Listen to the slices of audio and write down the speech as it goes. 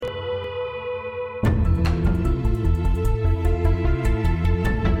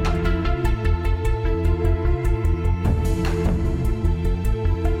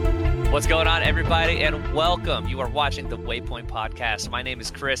What's going on, everybody, and welcome. You are watching the Waypoint Podcast. My name is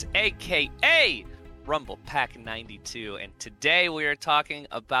Chris, a.k.a. Rumble Pack 92, and today we are talking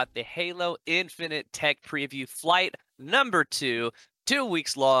about the Halo Infinite Tech Preview Flight number 2, 2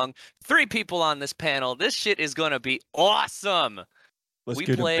 weeks long, 3 people on this panel. This shit is going to be awesome. We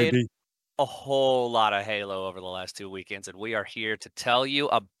played a whole lot of Halo over the last 2 weekends, and we are here to tell you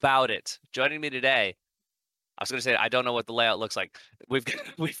about it. Joining me today, I was going to say, I don't know what the layout looks like. We've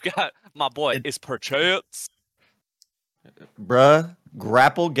got my boy, is Perchance. Bruh,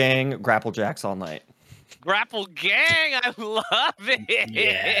 Grapple Gang, Grapple Jacks all night. Grapple Gang, I love it.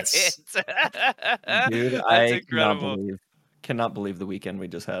 Yes. Dude, That's I incredible. cannot believe the weekend we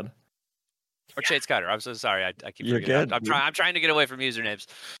just had. Or Chase Cutter. I'm so sorry. I keep You're forgetting. good, I'm trying to get away from usernames.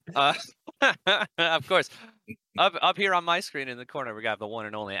 Of course, up here on my screen in the corner, we got the one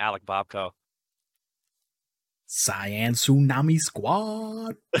and only Alec Bobko. Cyan Tsunami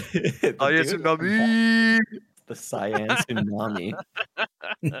Squad. The Cyan Tsunami.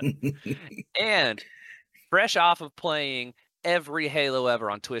 And fresh off of playing every Halo ever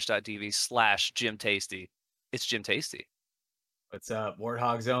on twitch.tv/Jim Tasty, it's Jim Tasty. What's up?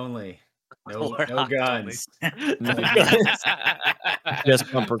 Warthogs only. No Warthogs guns. No guns. Just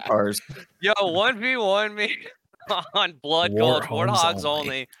bumper cars. Yo, 1v1 me on Blood Gold. Warthogs Warthogs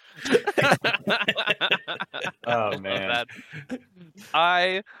only. Oh, man.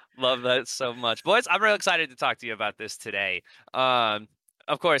 I love that so much. Boys, I'm real excited to talk to you about this today. Of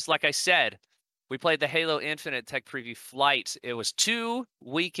course, like I said, we played the Halo Infinite Tech Preview Flight. It was 2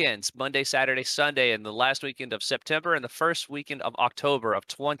 weekends, Monday, Saturday, Sunday, and the last weekend of September and the first weekend of October of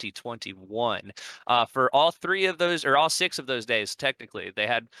 2021. For all 3 of those, or all 6 of those days, technically, they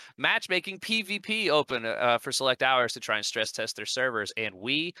had matchmaking PvP open for select hours to try and stress test their servers, and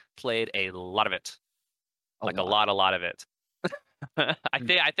we played a lot of it. A lot of it.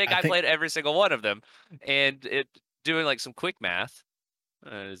 I think I played every single one of them, and it doing like some quick math.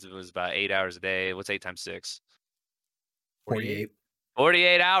 It was about 8 hours a day. What's 8 times 6? 48.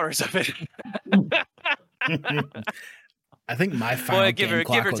 48 hours of it. I think my final Boy, game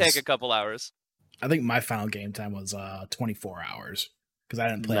give or was, take a couple hours. I think my final game time was 24 hours because I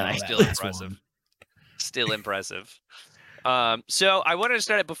didn't play all that Still last impressive. one. Still impressive. So I wanted to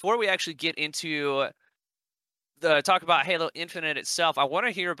start it before we actually get into the talk about Halo Infinite itself. I want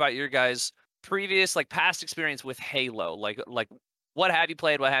to hear about your guys' previous, like, past experience with Halo. Like what have you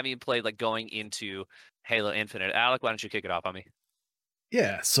played? What have you played, like, going into Halo Infinite? Alec, why don't you kick it off on me?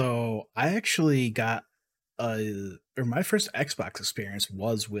 Yeah, so I actually got my first Xbox experience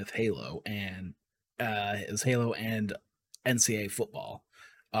was with Halo, and it was Halo and NCAA football.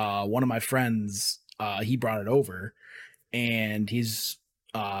 One of my friends, he brought it over, and he's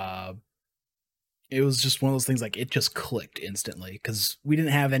it was just one of those things, like, it just clicked instantly because we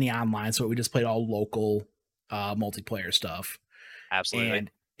didn't have any online, so we just played all local multiplayer stuff. Absolutely. And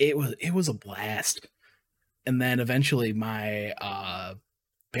it was a blast. And then eventually my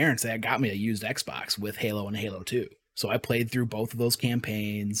parents, they got me a used Xbox with Halo and Halo 2. So I played through both of those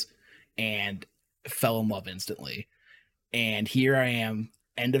campaigns and fell in love instantly. And here I am,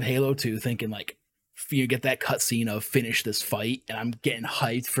 end of Halo 2, thinking, like, you get that cutscene of finish this fight, and I'm getting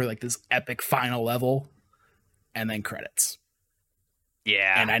hyped for, like, this epic final level, and then credits.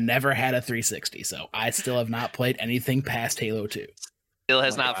 Yeah. And I never had a 360, so I still have not played anything past Halo 2. Still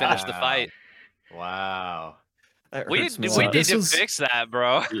has not finished the fight. Wow. We hurts me need so to much. fix that,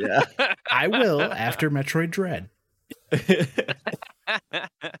 bro. Yeah. I will after Metroid Dread.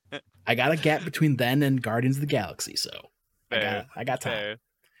 I got a gap between then and Guardians of the Galaxy, so I got time. Fair.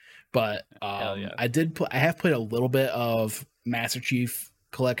 But Hell yeah. I have played a little bit of Master Chief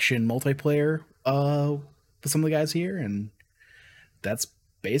Collection multiplayer with some of the guys here, and that's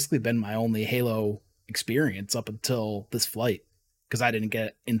basically been my only Halo experience up until this flight, because I didn't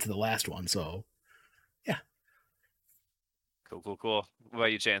get into the last one. So yeah. Cool. What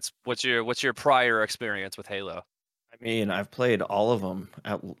about you, Chance? What's your prior experience with Halo? I mean, I've played all of them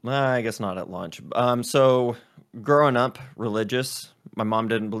I guess not at lunch. So growing up religious, my mom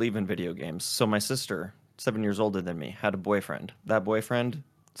didn't believe in video games. So my sister, 7 years older than me, had a boyfriend. That boyfriend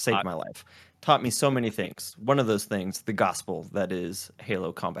saved my life. Taught me so many things. One of those things, the gospel that is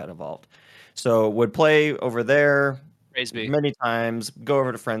Halo Combat Evolved. So would play over there Praise be. many times, go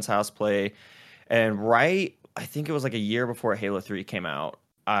over to friend's house, play. And I think it was like a year before Halo 3 came out,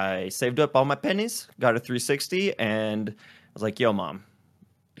 I saved up all my pennies, got a 360, and I was like, yo, Mom,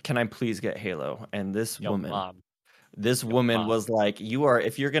 can I please get Halo? And this woman Mom. This woman Wow. was like,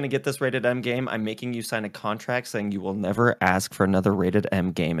 if you're going to get this rated M game, I'm making you sign a contract saying you will never ask for another rated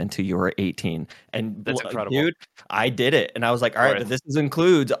M game until you are 18. And That's incredible. dude, I did it. And I was like, all right, but this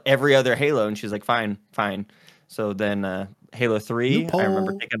includes every other Halo. And she's like, fine. So then Halo 3, I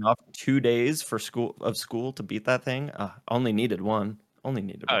remember taking off 2 days for school to beat that thing. Only needed one. Oh,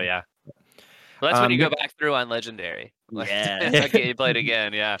 yeah. Well, that's when you go back through on Legendary. You play it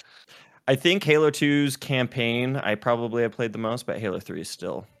again, yeah. I think Halo 2's campaign, I probably have played the most, but Halo 3 is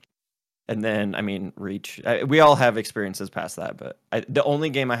still. And then, I mean, Reach. We all have experiences past that, but the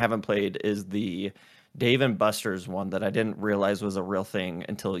only game I haven't played is the Dave and Buster's one that I didn't realize was a real thing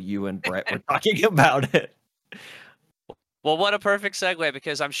until you and Brett were talking about it. Well, what a perfect segue,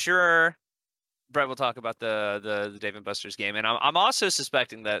 because I'm sure Brett will talk about the Dave and Buster's game, and I'm also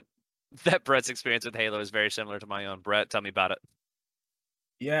suspecting that Brett's experience with Halo is very similar to my own. Brett, tell me about it.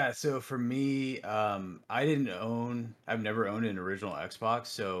 Yeah, so for me, I've never owned an original Xbox,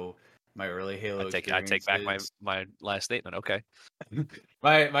 so my early Halo I take back my last statement. Okay.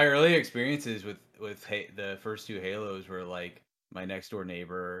 my early experiences with the first two Halos were like my next door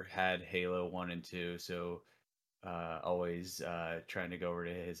neighbor had Halo 1 and 2, so always trying to go over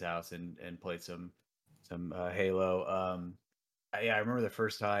to his house and play some Halo. I remember the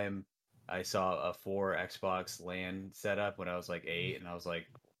first time I saw a 4 Xbox LAN setup when I was like 8, and I was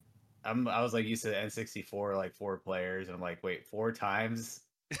like used to N64, like 4 players, and I'm like, wait, 4 times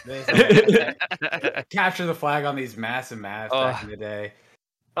this? Like, capture the flag on these massive maps back in the day.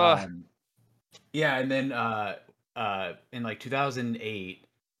 Yeah, and then in like 2008,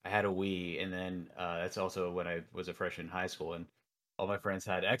 I had a Wii, and then that's also when I was a freshman in high school, and all my friends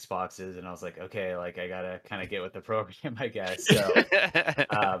had Xboxes, and I was like, okay, like I gotta kind of get with the program, I guess. So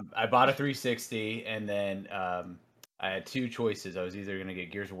I bought a 360, and then I had 2 choices. I was either gonna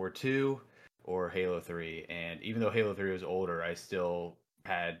get Gears of War 2 or Halo 3, and even though Halo 3 was older, I still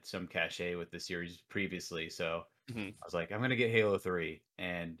had some cachet with the series previously. So I was like, I'm gonna get Halo 3,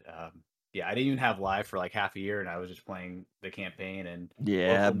 and yeah, I didn't even have live for like half a year, and I was just playing the campaign and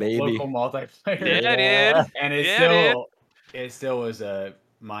local multiplayer. Yeah, dude. And it still was a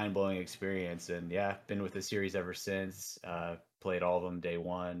mind-blowing experience. And yeah, been with the series ever since. Played all of them day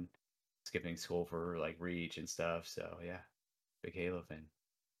one, skipping school for like Reach and stuff. So yeah, big Halo fan.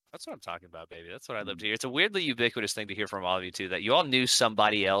 That's what I'm talking about, baby. That's what I love to hear. It's a weirdly ubiquitous thing to hear from all of you too, that you all knew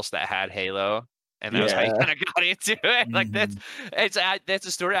somebody else that had Halo, and that's how you kind of got into it. Like that's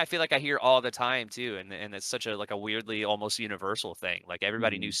a story I feel like I hear all the time too, and it's such a like a weirdly almost universal thing. Like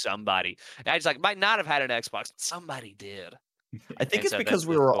everybody knew somebody. And I just like might not have had an Xbox, but somebody did. I think it's because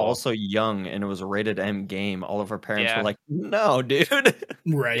we were all so young and it was a rated M game. All of our parents were like, "No, dude."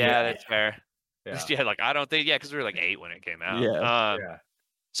 Right. Yeah, that's fair. Yeah. Like I don't think because we were like 8 when it came out. Yeah.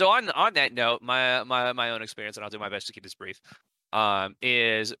 So on that note, my own experience, and I'll do my best to keep this brief,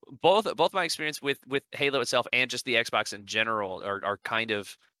 is both my experience with Halo itself and just the Xbox in general are kind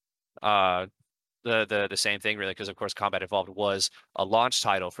of the same thing, really, because of course Combat Evolved was a launch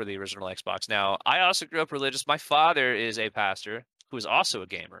title for the original Xbox. Now, I also grew up religious. My father is a pastor who is also a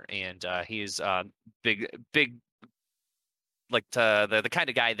gamer, and he's big like the kind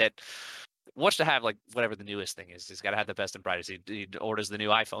of guy that wants to have like whatever the newest thing is. He's got to have the best and brightest. He orders the new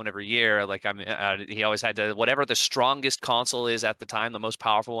iPhone every year. Like he always had to whatever the strongest console is at the time, the most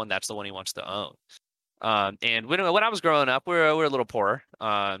powerful one. That's the one he wants to own. And when I was growing up, we're a little poorer.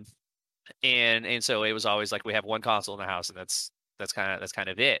 And so it was always like we have one console in the house, and that's kind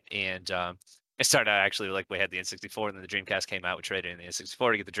of it. And it started out actually like we had the N64, and then the Dreamcast came out. We traded in the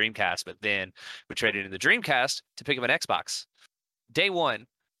N64 to get the Dreamcast, but then we traded in the Dreamcast to pick up an Xbox. Day one.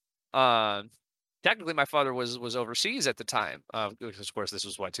 Technically my father was overseas at the time, because of course this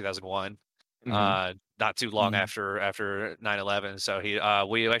was 2001, not too long after 9/11. So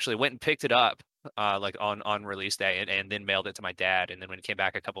we actually went and picked it up like on release day, and then mailed it to my dad. And then when he came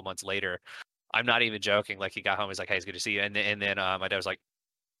back a couple months later, I'm not even joking, like he got home, he's like, "Hey, it's good to see you." And then my dad was like,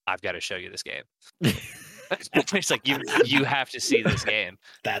 "I've got to show you this game." It's like you have to see this game.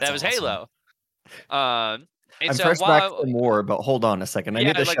 That was awesome. Halo. And I'm so fresh back for more, but hold on a second. I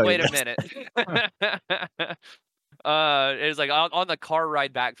need to show wait you a minute. It was like on the car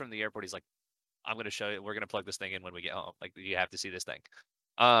ride back from the airport, he's like, "I'm going to show you. We're going to plug this thing in when we get home. Like, you have to see this thing."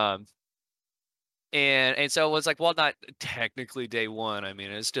 And so it was like, well, not technically day one. I mean,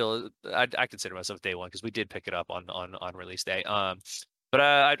 it's still I consider myself day one because we did pick it up on release day. But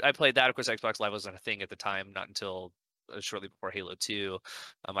I played that. Of course, Xbox Live wasn't a thing at the time. Not until shortly before Halo 2.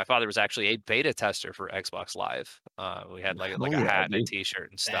 My father was actually a beta tester for Xbox Live. We had like Hell a yeah, hat and a dude. T-shirt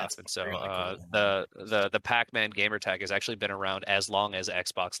and stuff. That's And so really cool. the Pac-Man gamer tag has actually been around as long as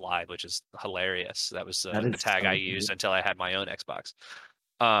Xbox Live, which is hilarious. That was That the is tag so I good. used until I had my own Xbox.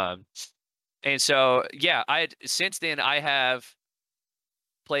 And so yeah, since then I have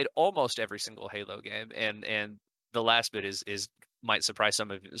played almost every single Halo game, and the last bit is might surprise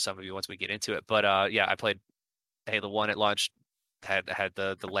some of you once we get into it. But yeah, I played Halo 1 at launch, had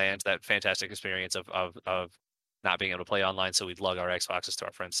the LANs, that fantastic experience of not being able to play online, so we'd lug our Xboxes to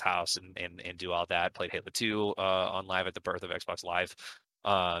our friend's house and do all that. Played Halo 2 on live at the birth of Xbox Live.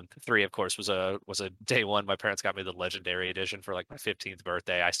 3, of course, was a day one. My parents got me the Legendary Edition for like my 15th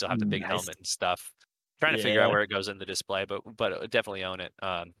birthday. I still have the big Nice. helmet and stuff. Trying to figure out Yeah. where it goes in the display, but definitely own it.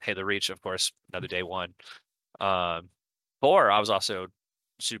 Halo Reach, of course, another day one. 4, I was also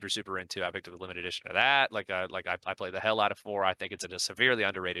super into. I picked up the limited edition of that. I played the hell out of 4. I think it's a severely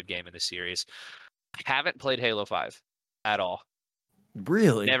underrated game in the series. I haven't played Halo 5 at all.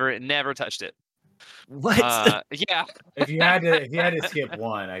 Really? Never touched it. What? Yeah. If you had to skip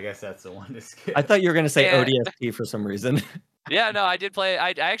one, I guess that's the one to skip. I thought you were gonna say Yeah. ODST for some reason. Yeah, no, I did play.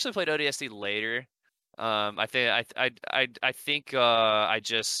 I actually played ODST later. I think I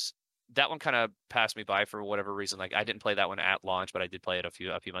just that one kind of passed me by for whatever reason. Like I didn't play that one at launch, but I did play it a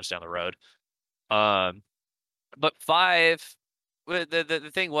few months down the road. But 5,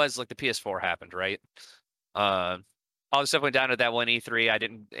 the thing was like the PS4 happened, right? All the stuff went down at that one E3. I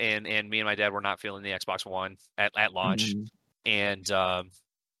didn't, and me and my dad were not feeling the Xbox One at launch, and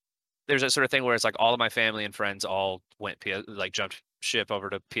there's that sort of thing where it's like all of my family and friends all jumped ship over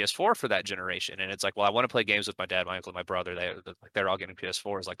to PS4 for that generation, and it's like, well, I want to play games with my dad, my uncle, and my brother. They're all getting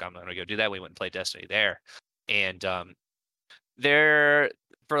PS4s. Like I'm gonna go do that. We went and played Destiny there, and there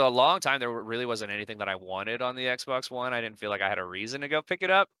for a long time there really wasn't anything that I wanted on the Xbox One. I didn't feel like I had a reason to go pick it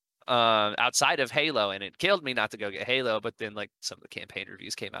up outside of Halo, and it killed me not to go get Halo. But then like some of the campaign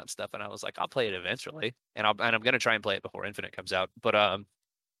reviews came out and stuff, and I was like, I'll play it eventually, and I'm gonna try and play it before Infinite comes out. But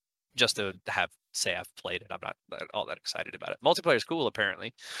just to say I've played it, I'm not all that excited about it. Multiplayer is cool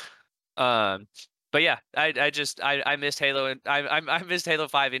apparently. But yeah, I missed Halo, and I missed Halo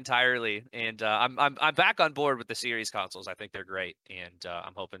 5 entirely, and I'm back on board with the Series consoles. I think they're great, and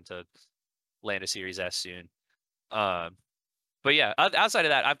I'm hoping to land a Series S soon. But yeah, outside of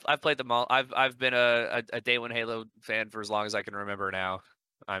that, I've played them all. I've been a day one Halo fan for as long as I can remember now.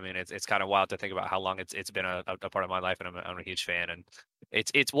 I mean, it's kind of wild to think about how long it's been a part of my life, and I'm a huge fan. And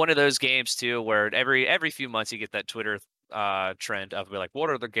it's one of those games too where every few months you get that Twitter trend of like, what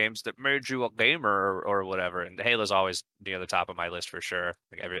are the games that made you a gamer or whatever. And Halo's always near the top of my list for sure.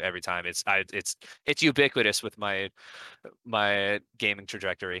 Like every time it's ubiquitous with my gaming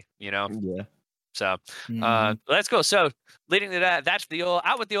trajectory, you know. Yeah. So let's go. So leading to that, that's the old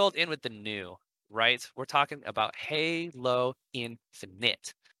out with the old, in with the new, right? We're talking about Halo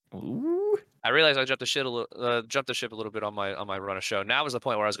Infinite. Ooh. I realized I jumped the ship a little bit on my run of show. Now was the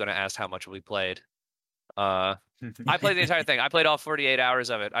point where I was going to ask how much we played. I played the entire thing. I played all 48 hours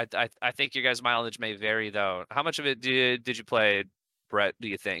of it. I think your guys' mileage may vary though. How much of it did you play, Brett? Do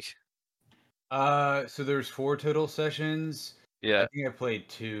you think? So there's 4 total sessions. Yeah. I think I played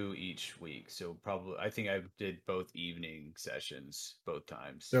 2 each week. So probably I think I did both evening sessions both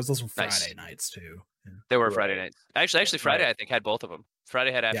times. There's also Nice. Friday nights too. Yeah. There were Right. Friday nights. Actually, Friday Right. I think had both of them.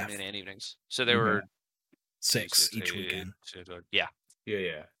 Friday had Yeah. afternoon and evenings. So there were 6 each weekend. Yeah.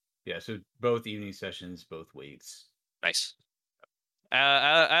 Yeah. So both evening sessions, both weeks. Nice.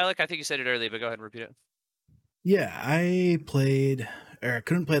 Alec, I think you said it earlier, but go ahead and repeat it. Yeah, I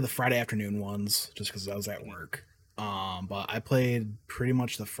couldn't play the Friday afternoon ones just because I was at work. But I played pretty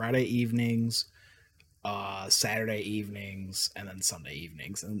much the Friday evenings, Saturday evenings, and then Sunday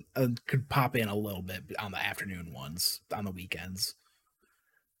evenings, and could pop in a little bit on the afternoon ones on the weekends.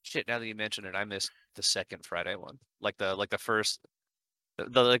 Shit, now that you mention it, I missed the second Friday one. Like the first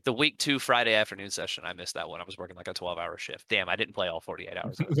the week 2 Friday afternoon session, I missed that one. I was working like a 12-hour shift. Damn, I didn't play all 48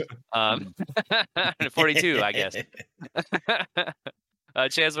 hours. 42, I guess.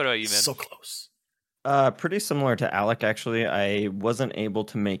 Chance, what about you, man? So close. Pretty similar to Alec, actually. I wasn't able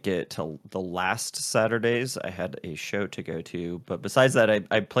to make it till the last Saturdays. I had a show to go to, but besides that,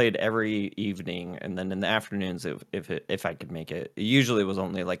 I played every evening, and then in the afternoons, if I could make it. It usually was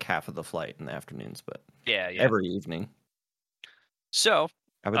only like half of the flight in the afternoons, but Yeah. every evening. So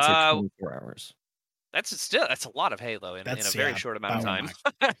I would say 24 hours. that's a lot of Halo in a very short amount of time.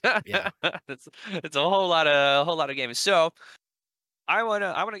 Yeah. it's a whole lot of gaming. So I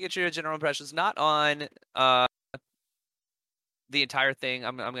wanna get your general impressions, not on the entire thing,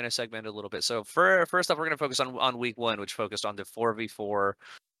 I'm going to segment it a little bit. So first off, we're going to focus on week 1, which focused on the 4v4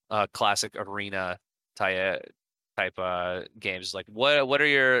 classic arena type games. Like what are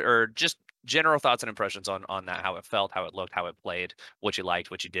your, or just general thoughts and impressions on that, how it felt, how it looked, how it played, what you liked,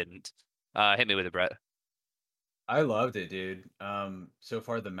 what you didn't. Hit me with it, Brett. I loved it, dude. So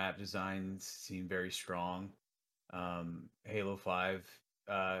far the map designs seem very strong. Halo 5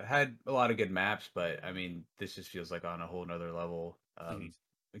 had a lot of good maps, but I mean, this just feels like on a whole nother level,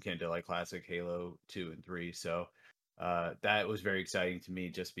 akin to like classic Halo 2 and 3. So that was very exciting to me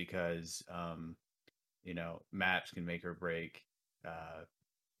just because, maps can make or break, a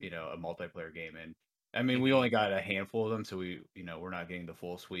multiplayer game. And I mean, we only got a handful of them, so we're not getting the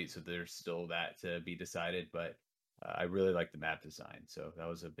full suite, so there's still that to be decided. But I really like the map design, so that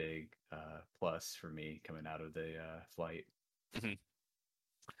was a big plus for me coming out of the flight.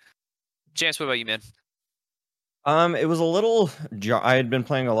 Chance, what about you, man? It was a little I had been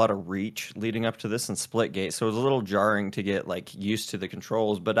playing a lot of Reach leading up to this and Splitgate, so it was a little jarring to get like used to the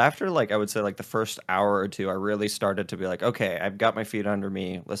controls. But after like I would say like the first hour or two, I really started to be like, okay, I've got my feet under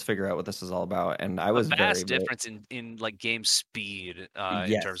me. Let's figure out what this is all about. And I was A vast very difference in like game speed in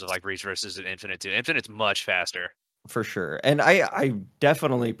yes, terms of like Reach versus an Infinite 2. Infinite's much faster. for sure. And I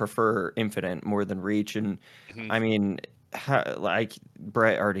definitely prefer Infinite more than Reach. And I mean, like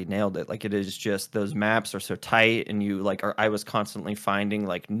Brett already nailed it. Like it is just those maps are so tight, and you like I was constantly finding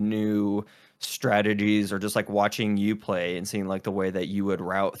like new strategies, or just like watching you play and seeing like the way that you would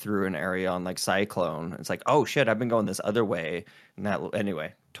route through an area on like Cyclone. It's like, oh shit, I've been going this other way. And that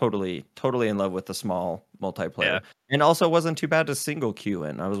anyway, totally in love with the small multiplayer. Yeah. And also wasn't too bad to single queue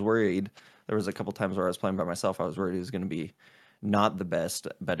in. I was worried. There was a couple times where I was playing by myself. I was worried it was going to be not the best,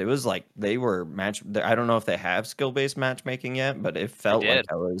 but it was like they were I don't know if they have skill-based matchmaking yet, but it felt like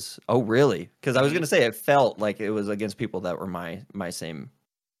I was. Oh, really? Because I was gonna say it felt like it was against people that were my same,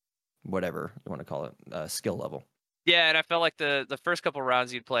 whatever you want to call it, skill level. Yeah, and I felt like the first couple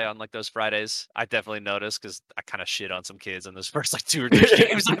rounds you'd play on like those Fridays, I definitely noticed because I kind of shit on some kids in those first like 2 or 3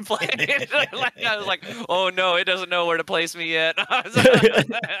 games I played. I was like, oh no, it doesn't know where to place me yet.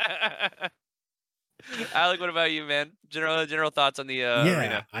 Alec, what about you, man? General thoughts on the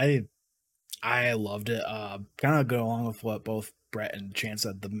arena? I loved it. Kind of go along with what both Brett and Chance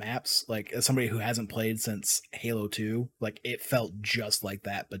said. The maps, like as somebody who hasn't played since Halo 2, like it felt just like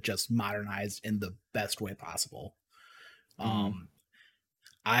that, but just modernized in the best way possible. For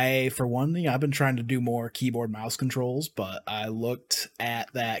one thing, I've been trying to do more keyboard mouse controls, but I looked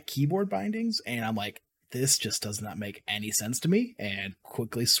at that keyboard bindings and I'm like, this just does not make any sense to me, and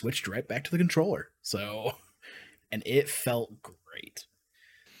quickly switched right back to the controller. So, and it felt great.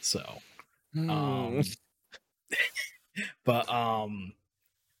 So, yeah,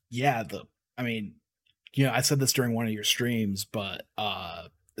 I said this during one of your streams, but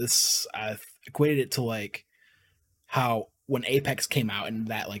I've equated it to like how when Apex came out and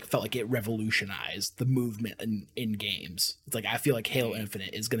that like felt like it revolutionized the movement in games. It's like I feel like Halo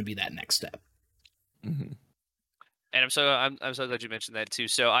Infinite is going to be that next step. And I'm so glad you mentioned that too.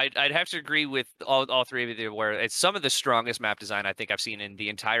 So I'd have to agree with all 3 of you, where it's some of the strongest map design I think I've seen in the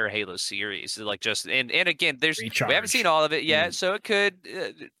entire Halo series. Like just and again, we haven't seen all of it yet, so it could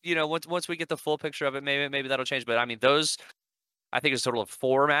once we get the full picture of it, maybe that'll change. But I mean, those I think it's a total of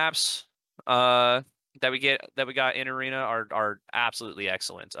 4 maps that we got in arena are absolutely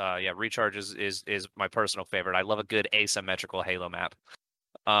excellent. Yeah, Recharge is my personal favorite. I love a good asymmetrical Halo map.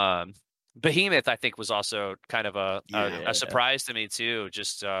 Behemoth, I think, was also kind of a surprise to me too.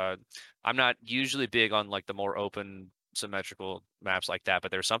 Just I'm not usually big on like the more open symmetrical maps like that,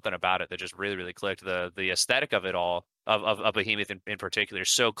 but there's something about it that just really clicked. The aesthetic of it all of Behemoth in particular,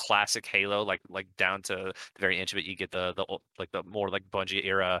 so classic Halo, like down to the very inch of it. You get the more like Bungie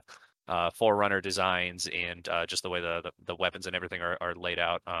era Forerunner designs, and just the way the weapons and everything are laid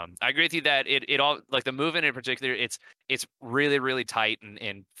out. I agree with you that it all, like the movement in particular, it's really tight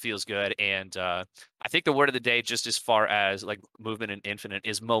and feels good. And I think the word of the day, just as far as like movement in Infinite,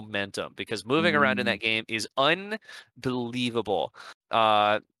 is momentum, because moving around in that game is unbelievable.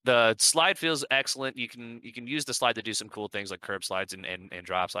 The slide feels excellent. You can use the slide to do some cool things like curb slides and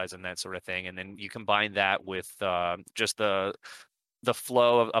drop slides and that sort of thing. And then you combine that with just the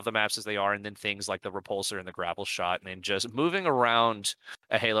flow of the maps as they are, and then things like the repulsor and the grapple shot, and then just moving around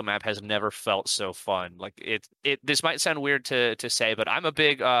a Halo map has never felt so fun. Like this might sound weird to say, but I'm a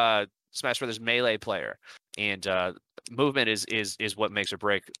big Smash Brothers Melee player, and movement is what makes or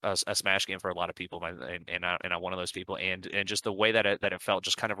break a Smash game for a lot of people, and I'm one of those people. And just the way that it felt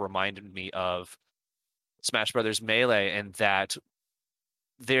just kind of reminded me of Smash Brothers Melee, and that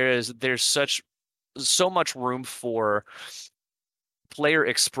there's so much room for player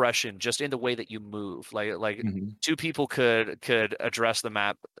expression just in the way that you move. Like Mhm. two people could address the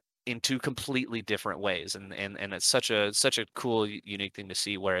map in two completely different ways, and it's such a cool, unique thing to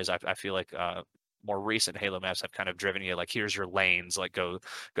see. Whereas I feel like more recent Halo maps have kind of driven you like, here's your lanes, like go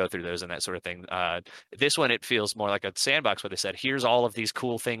through those and that sort of thing. This one, it feels more like a sandbox where they said, here's all of these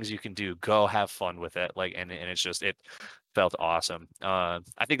cool things you can do, go have fun with it. Like, and it's just, it felt awesome. I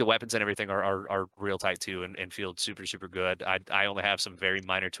think the weapons and everything are real tight too, and feel super, super good. I only have some very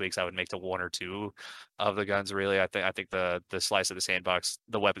minor tweaks I would make to one or two of the guns. Really, I think the slice of the sandbox,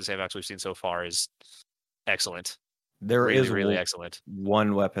 the weapon sandbox we've seen so far is excellent. There Really, is really excellent.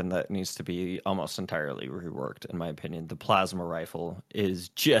 one weapon that needs to be almost entirely reworked, in my opinion. The plasma rifle is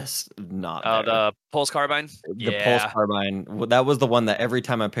just not there. The pulse carbine. The pulse carbine. That was the one that every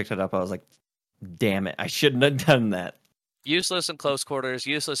time I picked it up, I was like, "Damn it! I shouldn't have done that." Useless in close quarters.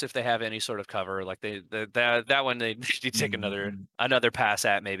 Useless if they have any sort of cover. Like that one they need to take another pass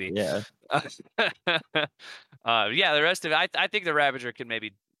at, maybe. Yeah. Yeah. The rest of it, I think the Ravager can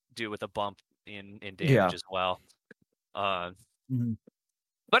maybe do with a bump in damage as well. But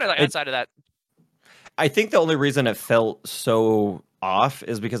outside of that, I think the only reason it felt so off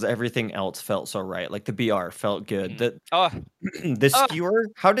is because everything else felt so right. Like the BR felt good. The skewer,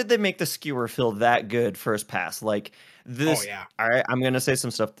 how did they make the skewer feel that good first pass? Like this. All right, I'm gonna say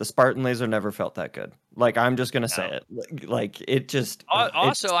some stuff. The Spartan laser never felt that good. Like, I'm just gonna say it. Like it just.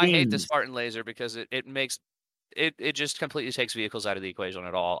 Also, I hate the Spartan laser because it makes it just completely takes vehicles out of the equation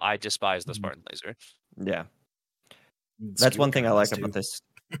at all. I despise the Spartan laser. Yeah. That's one thing I like about this.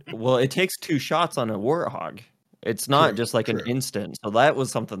 Well, it takes 2 shots on a Warthog. It's not just like an instant. So that was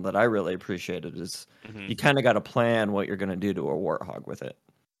something that I really appreciated, is you kind of got to plan what you're going to do to a Warthog with it.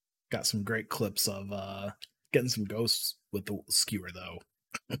 Got some great clips of getting some ghosts with the skewer, though.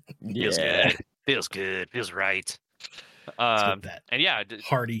 Feels good. Feels right. And yeah,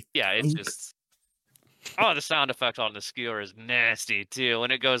 hearty. Yeah, it's just. Oh, the sound effect on the skewer is nasty too. When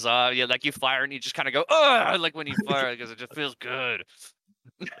it goes off, like you fire and you just kind of go, oh, like when you fire, because it just feels good.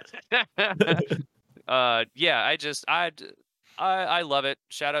 I love it.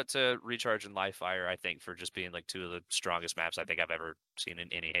 Shout out to Recharge and Livefire, I think, for just being like 2 of the strongest maps I think I've ever seen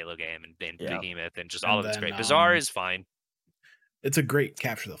in any Halo game, and Behemoth, and just all of it's great. Bazaar is fine. It's a great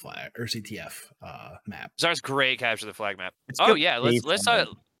capture the flag or CTF map. Bazaar's great capture the flag map. Let's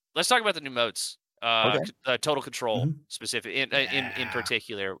talk about the new modes. Total Control specific in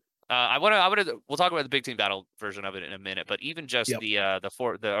particular. We'll talk about the big team battle version of it in a minute, but even just the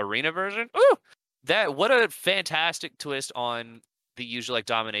arena version. Ooh, what a fantastic twist on the usual like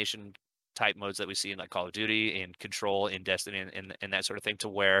domination type modes that we see in like Call of Duty and Control in Destiny and that sort of thing, to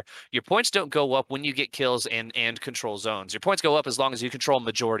where your points don't go up when you get kills and control zones. Your points go up as long as you control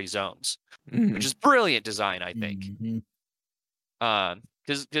majority zones, which is brilliant design, I think.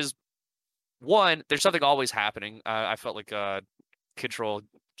 Because one, there's something always happening. I felt like Control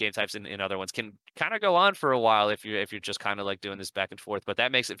game types in other ones can kind of go on for a while if you're just kind of like doing this back and forth, but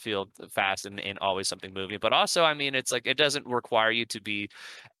that makes it feel fast and always something moving. But also, I mean, it's like it doesn't require you to be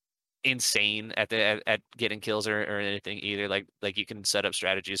insane at getting kills or anything either. Like you can set up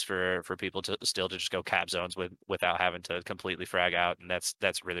strategies for people to still to just go cap zones without having to completely frag out, and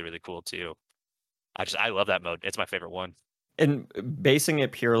that's really, really cool too. I love that mode. It's my favorite one. And basing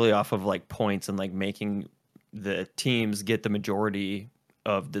it purely off of like points and like making the teams get the majority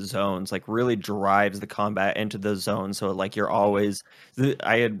of the zones, like really drives the combat into the zone. So like you're always,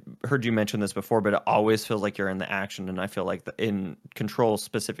 I had heard you mention this before, but it always feels like you're in the action. And I feel like in Control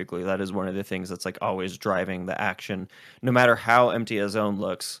specifically, that is one of the things that's like always driving the action. No matter how empty a zone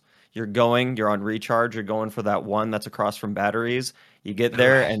looks, you're on recharge, you're going for that one that's across from batteries. You get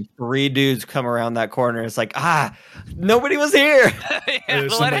there and 3 dudes come around that corner. It's like, nobody was here.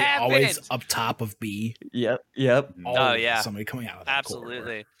 There's somebody always up top of B. Yep. Somebody coming out of that Absolutely.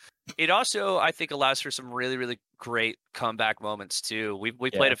 corridor. It also, I think, allows for some really, really great comeback moments too. We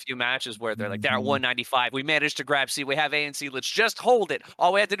played a few matches where they're like, they're at 195. We managed to grab C. We have A and C. Let's just hold it.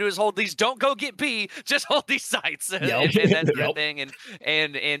 All we have to do is hold these. Don't go get B. Just hold these sites. And that sort of thing.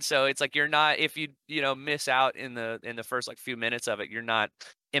 And so it's like, you're not, if you miss out in the first like few minutes of it, you're not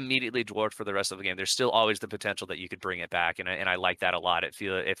immediately dwarfed for the rest of the game. There's still always the potential that you could bring it back, and I like that a lot.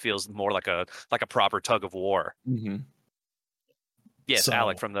 It feels more like a proper tug of war. Yes, so,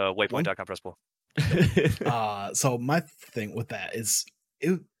 Alec from the waypoint.com press pool. So my thing with that is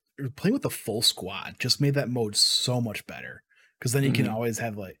playing with the full squad just made that mode so much better, because then you can always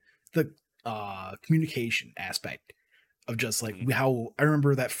have like the communication aspect of just like how I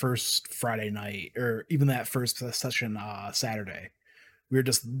remember that first Friday night, or even that first session Saturday, we were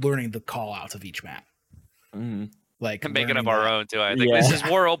just learning the call outs of each map. Like And making up learning our that. own too. I think Yeah. this is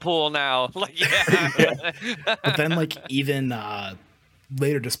Whirlpool now. Like, yeah. But then like even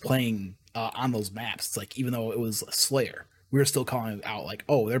later just playing on those maps, it's like even though it was Slayer, we were still calling it out like,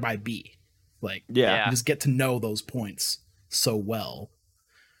 oh, they're by B. Like Yeah. you just get to know those points so well.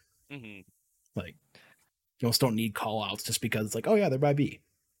 Mhm. Like you almost don't need call outs just because it's like, oh yeah, they're by B.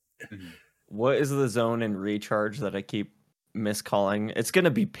 What is the zone in Recharge that I keep miscalling? It's gonna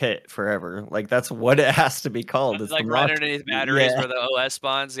be Pit forever. Like that's what it has to be called. It's Like the right mock- underneath batteries Yeah. where the OS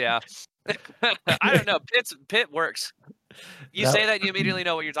spawns. Yeah. I don't know. Pit works. You That- say that, you immediately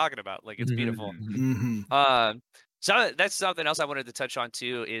know what you're talking about. Like, it's beautiful. Mm-hmm. So that's something else I wanted to touch on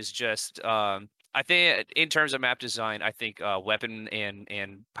too. Is just I think in terms of map design, I think weapon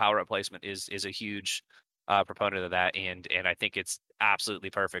and power up placement is a huge proponent of that, and I think it's absolutely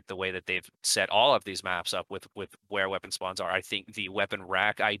perfect the way that they've set all of these maps up with where weapon spawns are. I think the weapon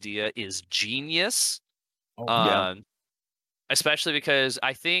rack idea is genius. Oh, yeah. Especially because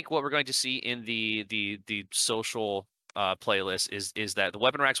I think what we're going to see in the social playlist is that the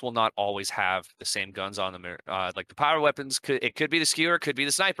weapon racks will not always have the same guns on them. Like the power weapons could be the skewer, could be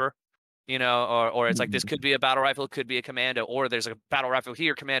the sniper, or it's like this could be a battle rifle, could be a commando, or there's a battle rifle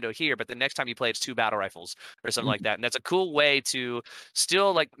here, commando here, but the next time you play it's two battle rifles or something like that. And that's a cool way to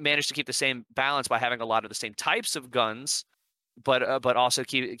still like manage to keep the same balance by having a lot of the same types of guns, but also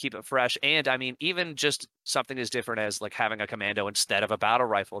keep it fresh. And I mean, even just something as different as like having a commando instead of a battle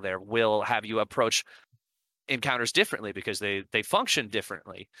rifle there will have you approach encounters differently because they function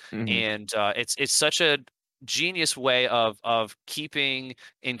differently. Mhm. And it's such a genius way of keeping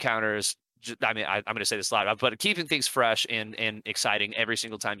encounters. I mean, I'm going to say this loud, but keeping things fresh and exciting every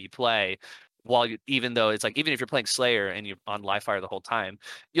single time you play. Even though it's like, even if you're playing Slayer and you're on live fire the whole time,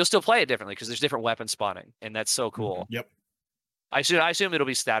 you'll still play it differently because there's different weapon spawning, and that's so cool. Yep. I assume it'll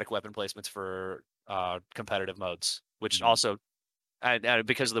be static weapon placements for competitive modes, which also,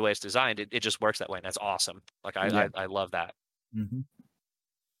 because of the way it's designed, it just works that way, and that's awesome. Like I love that. Mm-hmm.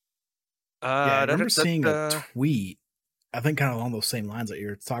 Yeah, I remember seeing a tweet, I think kind of along those same lines that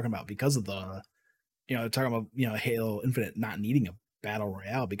you're talking about, because of the, they're talking about, Halo Infinite not needing a battle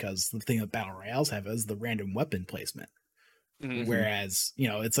royale, because the thing that battle royales have is the random weapon placement. Mhm. Whereas,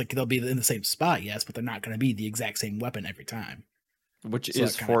 it's like they'll be in the same spot, yes, but they're not going to be the exact same weapon every time. Which So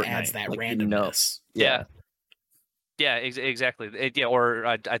is it kind of Fortnite. adds that like, randomness. Yeah. Yeah, exactly. Or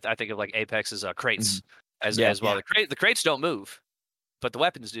I think of like Apex's crates as well. Yeah. The crates don't move, but the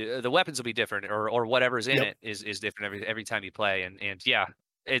weapons do. The weapons will be different, or whatever's in it is different every time you play. And yeah,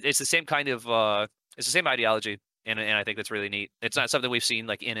 it's the same kind of it's the same ideology, and I think that's really neat. It's not something we've seen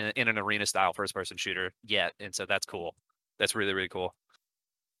like in an arena style first person shooter yet, and so that's cool. That's really, really cool.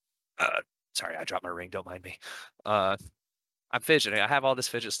 Sorry, I dropped my ring. Don't mind me. I'm fidgeting. I have all this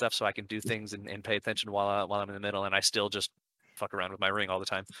fidget stuff so I can do things and pay attention while I'm in the middle, and I still just fuck around with my ring all the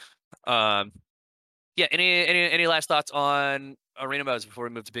time. Yeah. Any last thoughts on arena modes before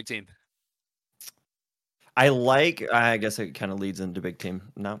we move to big team? I guess it kind of leads into big team.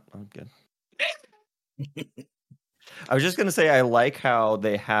 No, I'm good. I was just gonna say I like how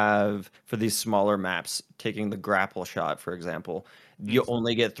they have, for these smaller maps, taking the grapple shot, for example. You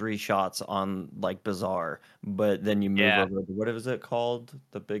only get 3 shots on like Bazaar, but then you move over to, what is it called?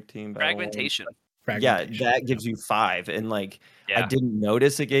 The big team battle? Fragmentation. Yeah, that gives you 5, and like I Yeah. didn't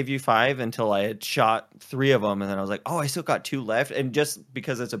notice it gave you 5 until I had shot 3 of them, and then I was like, oh, I still got 2 left. And just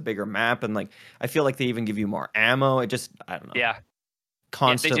because it's a bigger map, and like I feel like they even give you more ammo. I don't know. Yeah.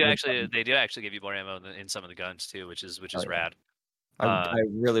 Constantly. They do actually give you more ammo in some of the guns too, which is rad. I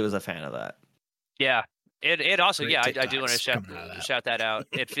really was a fan of that. Yeah. It also, Great I do want to TikToks shout that out.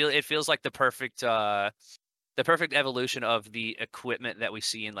 It feels like the perfect evolution of the equipment that we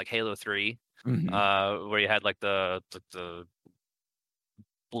see in like Halo 3, where you had like the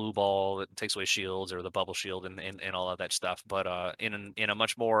blue ball that takes away shields, or the bubble shield, and all of that stuff, but in a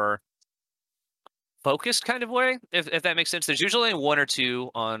much more focused kind of way, if that makes sense. There's usually 1 or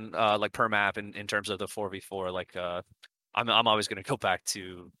 2 on like per map in terms of the 4v4. Like I'm always going to go back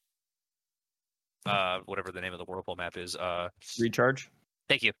to whatever the name of the Whirlpool map is. Recharge.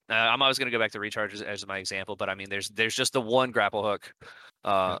 Thank you. I'm always going to go back to Recharge as my example, but I mean, there's just the one grapple hook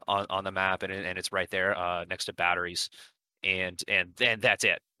on the map, and it's right there next to batteries, and that's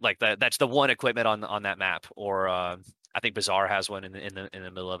it. Like that's the one equipment on that map. Or I think Bazaar has one in the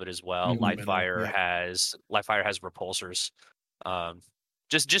middle of it as well. Livefire has repulsors.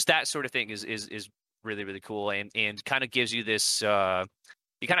 Just that sort of thing is really, really cool, and kind of gives you this.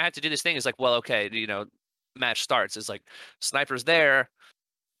 You kind of have to do this thing. It's like, well, okay, match starts. It's like sniper's there.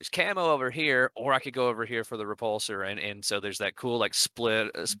 there's camo over here, or I could go over here for the repulsor, and so there's that cool like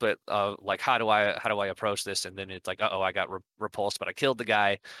split like how do I approach this, and then it's like I got repulsed, but I killed the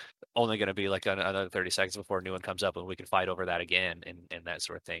guy. Only going to be like another 30 seconds before a new one comes up, and we can fight over that again, and that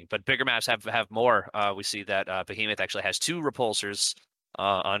sort of thing. But bigger maps have more. We see that Behemoth actually has 2 repulsors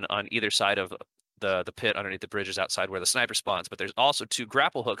on either side of the pit underneath the bridges outside where the sniper spawns, but there's also 2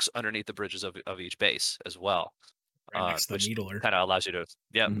 grapple hooks underneath the bridges of each base as well. Right next to the Which Needler. kind of allows you to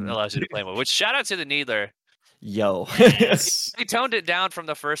Mhm. allows you to play more. Which shout out to the Needler. Yo. Yes. They toned it down from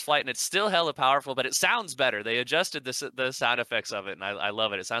the first flight, and it's still hella powerful, but it sounds better. They adjusted the sound effects of it, and I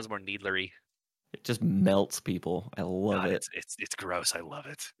love it. It sounds more needlery. It just melts people. I love God, it. it's gross. I love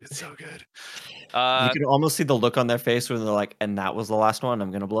it. It's so good. You can almost see the look on their face when they're like, "And that was the last one.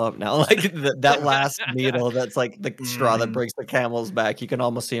 I'm gonna blow up now." Like that last needle. That's like the straw that breaks the camel's back. You can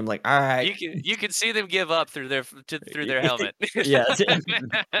almost see him like, "All right." You can see them give up through their helmet. Yes.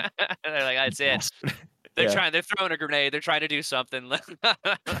 They're like, that's it. They're Yeah. trying. They're throwing a grenade. They're trying to do something.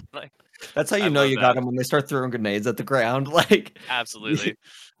 Like, That's how I you know love you that. got them when they start throwing grenades at the ground. Like, absolutely.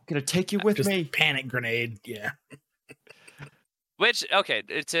 I'm gonna take you with Just me. panic grenade. Yeah. Which okay,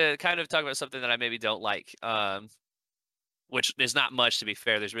 to kind of talk about something that I maybe don't like, which is not much to be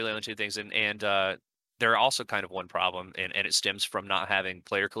fair. There's really only 2 things, and there are also kind of one problem, and it stems from not having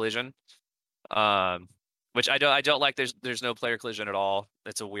player collision. Which I don't like. There's no player collision at all.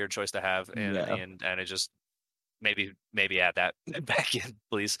 It's a weird choice to have, and Yeah. and it just maybe add that back in,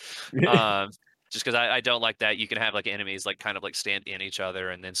 please. Just because I don't like that. You can have like enemies like kind of like stand in each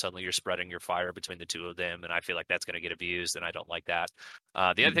other, and then suddenly you're spreading your fire between the 2 of them, and I feel like that's going to get abused, and I don't like that.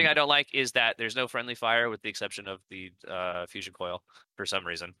 The other thing I don't like is that there's no friendly fire, with the exception of the fusion coil for some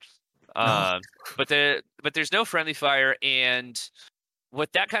reason. But there's no friendly fire, and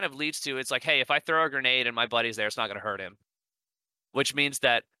what that kind of leads to, it's like, hey, if I throw a grenade and my buddy's there, it's not going to hurt him, which means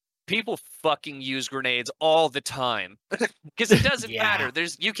that people fucking use grenades all the time because it doesn't Yeah. matter.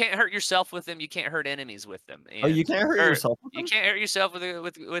 You can't hurt yourself with them. You can't hurt enemies with them. Oh, you can't hurt yourself with You them? can't hurt yourself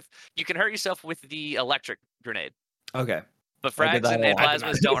with. You can hurt yourself with the electric grenade, Okay. but I did frags that and a lot.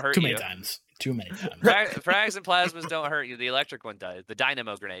 plasmas don't hurt Too you. many times. Too many times. Frags and plasmas don't hurt you. The electric one does. The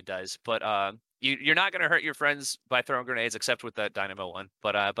dynamo grenade does. But you're not going to hurt your friends by throwing grenades, except with that dynamo one.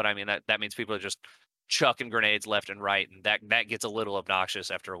 But I mean that means people are just chucking grenades left and right, and that gets a little obnoxious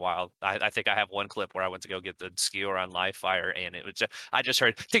after a while. I think I have one clip where I went to go get the skewer on live fire, and it was I just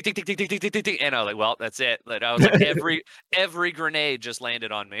heard tick tick tick tick tick tick tick tick tick, and I was like, well, that's it. Like, I was like, every grenade just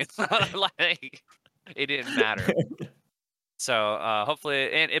landed on me. Like, it didn't matter. So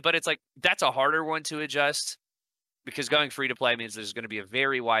hopefully, but it's like that's a harder one to adjust, because going free to play means there's going to be a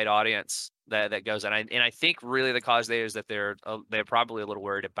very wide audience that goes, and I think really the cause there is that they're probably a little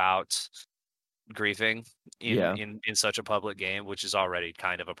worried about griefing in such a public game, which is already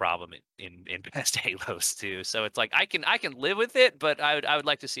kind of a problem in past Halos too. So it's like I can live with it, but I would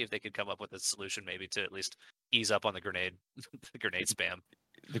like to see if they could come up with a solution, maybe to at least ease up on the grenade spam.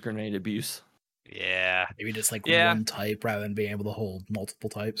 The grenade abuse. Yeah. Maybe just like Yeah. one type rather than being able to hold multiple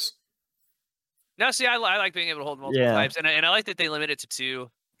types. No, see, I like being able to hold multiple types, and I like that they limit it to 2.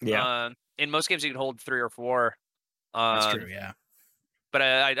 Yeah. In most games, you can hold 3 or 4. That's true. Yeah. But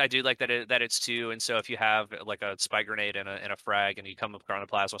I do like that it's 2, and so if you have like a spike grenade and a frag, and you come up on a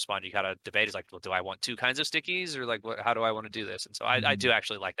plasma spawn, you gotta debate. Is like, well, do I want 2 kinds of stickies, or like how do I want to do this? And so I do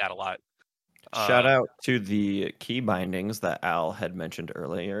actually like that a lot. Shout out to the key bindings that Alec had mentioned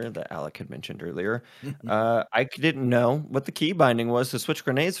earlier. I didn't know what the key binding was to switch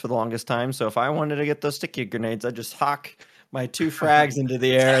grenades for the longest time. So if I wanted to get those sticky grenades, I'd just hawk my 2 frags into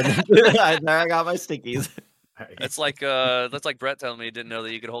the air, and then there I got my stickies. That's like Brett telling me he didn't know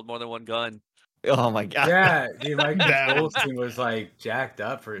that you could hold more than one gun. Oh my god! Yeah, dude, my control scheme was like jacked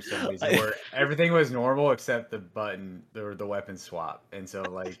up for some reason, where everything was normal except the button or the weapon swap, and so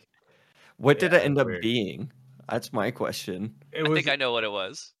like, What did it end up weird. being? That's my question. I think I know what it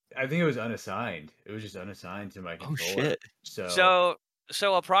was. I think it was unassigned. It was just unassigned to my Oh controller. shit! So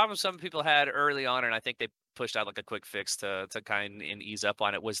a problem some people had early on, and I think they pushed out like a quick fix to kind and ease up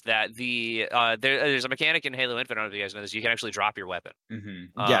on it, was that there's a mechanic in Halo Infinite. I don't know if you guys know this. You can actually drop your weapon.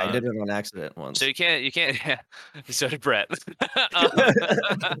 Mm-hmm. Yeah, I did it on accident once. So you can't. Yeah. So did Brett.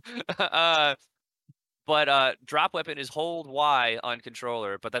 But drop weapon is hold Y on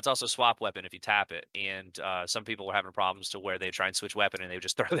controller, but that's also swap weapon if you tap it. And some people were having problems to where they try and switch weapon and they would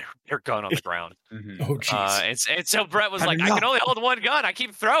just throw their gun on the ground. Mm-hmm. Oh jeez. And so Brett was like, I can only hold one gun. I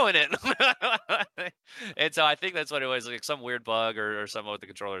keep throwing it. And so I think that's what it was, like some weird bug or something with the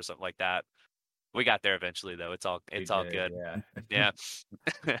controller or something like that. We got there eventually, though. It's all We all did, good. Yeah.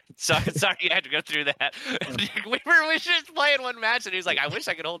 Yeah. Sorry you had to go through that. we were just playing one match, and he was like, "I wish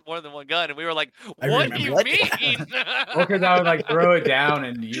I could hold more than one gun," and we were like, I "What do you remember mean?" Well, because I would like throw it down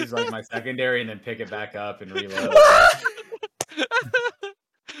and use like my secondary, and then pick it back up and reload.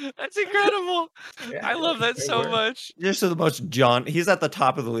 That's incredible. Yeah, I love that it so worked. much. Just the most John. He's at the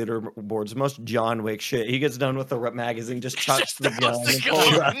top of the leaderboards. Most John Wick shit. He gets done with the magazine, just chucks the gun. throws the and gun. pulls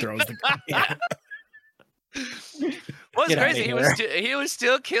Throws out. throws the yeah. What's Get outta crazy? here. He was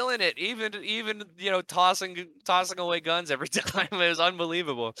still killing it, even tossing away guns every time. It was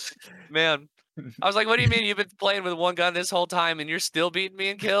unbelievable, man. I was like, "What do you mean you've been playing with one gun this whole time and you're still beating me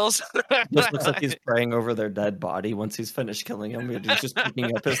in kills?" Just looks like he's praying over their dead body once he's finished killing him. He's just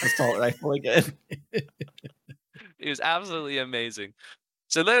picking up his assault rifle again. It was absolutely amazing.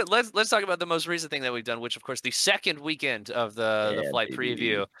 So let's talk about the most recent thing that we've done, which of course the second weekend of the Yeah, flight baby.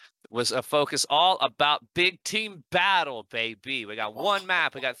 preview was a focus all about big team battle, baby. We got one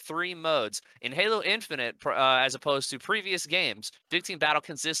map, we got 3 modes. In Halo Infinite, as opposed to previous games, big team battle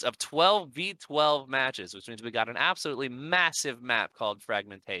consists of 12v12 matches, which means we got an absolutely massive map called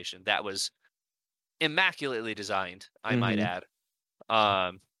Fragmentation that was immaculately designed, I might add.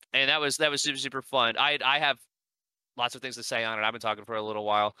 And that was super, super fun. I have lots of things to say on it. I've been talking for a little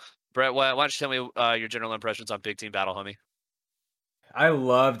while. Brett, why don't you tell me your general impressions on Big Team Battle, homie? I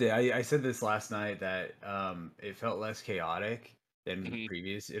loved it. I said this last night that it felt less chaotic than Mhm.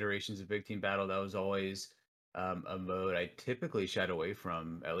 previous iterations of Big Team Battle. That was always a mode I typically shied away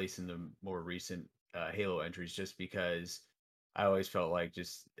from, at least in the more recent Halo entries, just because I always felt like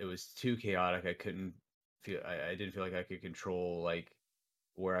just it was too chaotic. I couldn't feel. I didn't feel like I could control like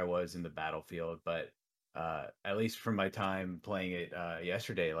where I was in the battlefield. But at least from my time playing it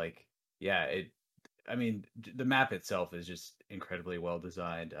yesterday, like yeah, I mean, the map itself is just incredibly well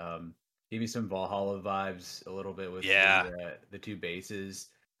designed. Give you some Valhalla vibes a little bit with Yeah. the 2 bases.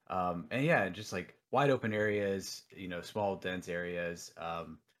 And yeah, just like wide open areas, small dense areas.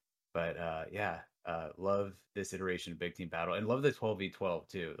 But yeah, love this iteration of Big Team Battle and love the 12v12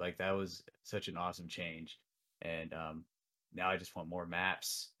 too. Like that was such an awesome change. And now I just want more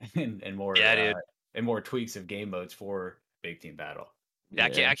maps and more Yeah, dude. and more tweaks of game modes for Big Team Battle. Yeah,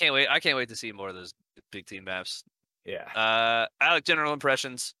 I can't wait. I can't wait to see more of those Big Team maps. Yeah. Alec, general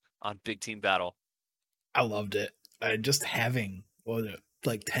impressions on Big Team Battle. I loved it. Just having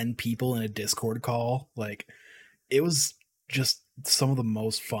like 10 people in a Discord call, like it was just some of the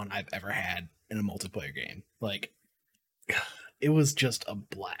most fun I've ever had in a multiplayer game. Like it was just a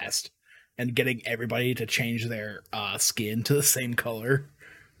blast. And getting everybody to change their skin to the same color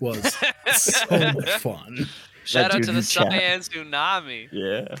was so much fun. Shout out to the dude chat. Cyan Tsunami.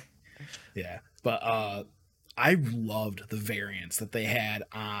 Yeah. Yeah. But I loved the variants that they had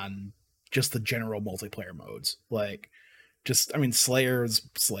on just the general multiplayer modes. Like just, I mean, Slayer's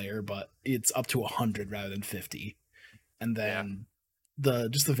Slayer, but it's up to 100 rather than 50. And then the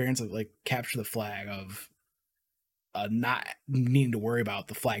variants of like capture the flag of not needing to worry about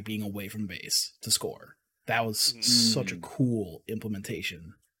the flag being away from base to score. That was such a cool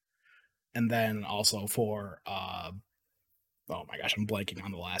implementation. And then also for oh my gosh, I'm blanking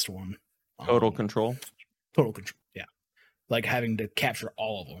on the last one. Total control. Total control. Yeah. Like having to capture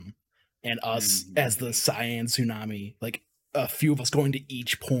all of them. And us as the Cyan Tsunami, like a few of us going to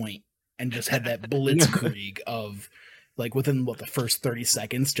each point and just had that blitzkrieg of like within the first 30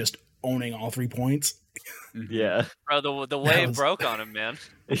 seconds, just owning all 3 points. Yeah. Bro, the wave broke on him, man.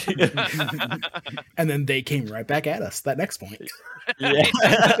 And then they came right back at us that next point. Yeah.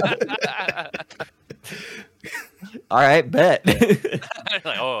 All right, bet.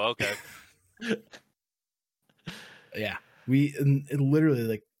 Like, oh, okay. Yeah. We literally,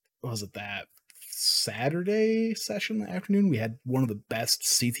 like, what was it, that Saturday session in the afternoon? We had one of the best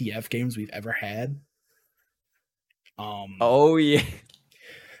CTF games we've ever had. Oh, yeah.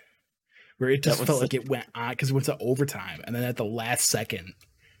 Where it just felt like it went on because it went to overtime, and then at the last second,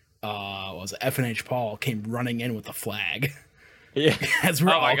 was it FNH Paul came running in with the flag. Yeah. As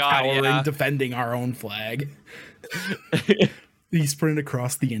we're all cowering, defending our own flag. He sprinted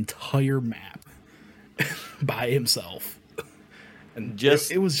across the entire map by himself. And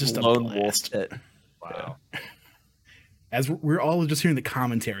just it was just a blast. Wow. As we're all just hearing the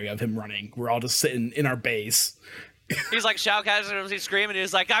commentary of him running, we're all just sitting in our base. He's like shoutcasting, he's screaming.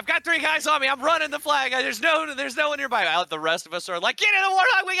 He's like, "I've got 3 guys on me. I'm running the flag. There's no one nearby." Out, the rest of us are like, "Get in the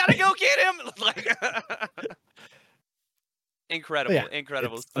Warthog. We gotta go get him!" Like, incredible,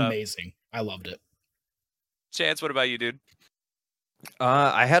 incredible it's stuff. Amazing. I loved it. Chance, what about you, dude?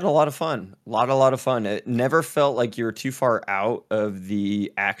 I had a lot of fun. A lot of fun. It never felt like you were too far out of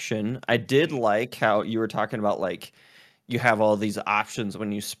the action. I did like how you were talking about like you have all these options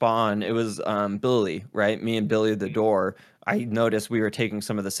when you spawn. It was Billy, right? Me and Billy the door. I noticed we were taking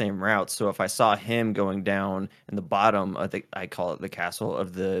some of the same routes. So if I saw him going down in the bottom of the, I call it the castle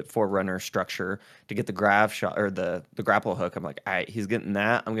of the Forerunner structure to get the grav shot or the grapple hook, I'm like, all right, he's getting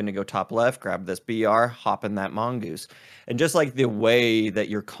that. I'm gonna go top left, grab this BR, hop in that mongoose, and just like the way that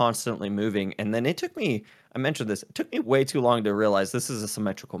you're constantly moving. And then it took me, I mentioned this, it took me way too long to realize this is a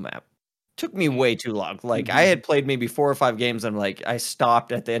symmetrical map. Took me way too long. Like I had played maybe 4 or 5 games and like I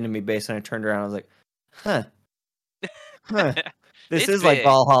stopped at the enemy base and I turned around. I was like, huh, huh. This It's is like big.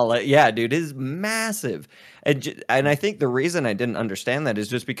 Valhalla. Yeah, dude, it is massive. And I think the reason I didn't understand that is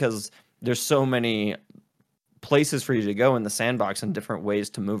just because there's so many places for you to go in the sandbox and different ways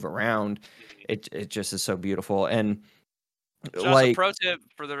to move around. It just is so beautiful. And So also, like pro tip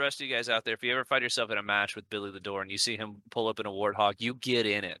for the rest of you guys out there: if you ever find yourself in a match with Billy the Door and you see him pull up in a Warthog, you get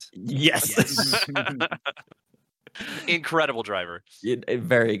in it. yes. Yes. Incredible driver. A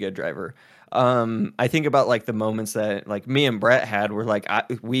very good driver. I think about like the moments that like me and Brett had where like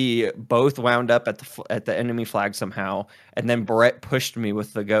we both wound up at the enemy flag somehow, and then Brett pushed me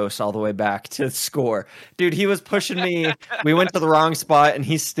with the ghost all the way back to score. Dude, he was pushing me. We went to the wrong spot, and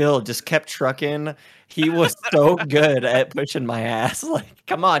he still just kept trucking. He was so good at pushing my ass. Like,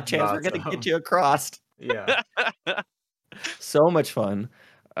 come on, Chance, we're gonna Awesome. get you across. Yeah. So much fun.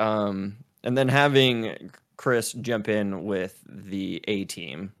 And then having Chris jump in with the A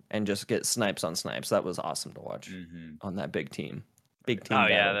team and just get snipes on snipes. That was awesome to watch Mhm. on that big team. Big team. Oh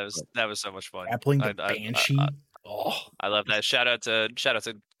yeah, battle. that was so much fun. Grappling the I- Banshee. I love that. Shout out to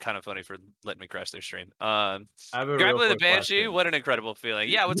Kind of Funny for letting me crash their stream. I have a real Grappling the quick Banshee, question. what an incredible feeling.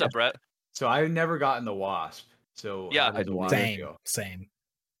 Yeah, what's up, Brett? So I've never gotten the Wasp. So Yeah. how does the Wasp Same, feel? same.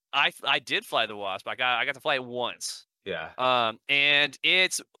 I did fly the Wasp. I got to fly it once. Yeah. And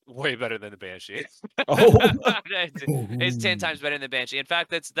it's way better than the Banshee. Oh. It's 10 times better than the Banshee. In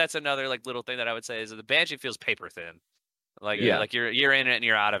fact, that's another like little thing that I would say is that the Banshee feels paper thin. Like Yeah. like you're in it and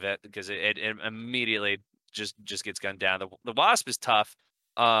you're out of it because it immediately just gets gunned down. The Wasp is tough.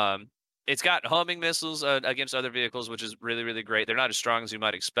 It's got homing missiles against other vehicles, which is really, really great. They're not as strong as you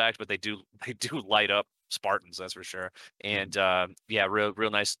might expect, but they do light up Spartans, that's for sure. And yeah,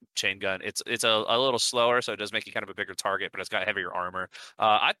 real nice chain gun. It's a little slower, so it does make you kind of a bigger target, but it's got heavier armor.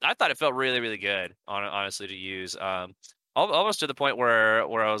 I thought it felt really, really good, honestly, to use. Almost to the point where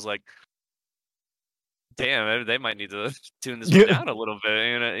I was like, damn, they might need to tune this one down a little bit,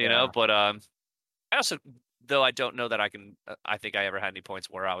 you know. Yeah. But I also, though I don't know that I can. I think I ever had any points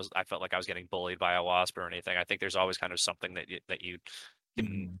where I felt like I was getting bullied by a Wasp or anything. I think there's always kind of something that you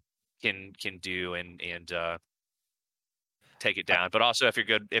can do and take it down. But also, if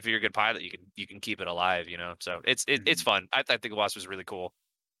you're a good pilot, you can keep it alive, you know. So it's fun. I think Wasp was really cool.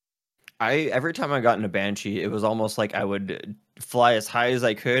 Every time I got in a Banshee, it was almost like I would fly as high as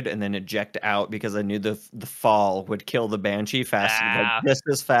I could and then eject out because I knew the fall would kill the Banshee fast, like just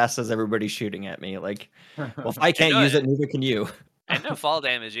as fast as everybody's shooting at me. Like, well, if I can't use it, neither can you. And no fall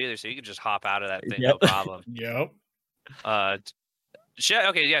damage either, so you can just hop out of that thing, Yep. no problem. Yep.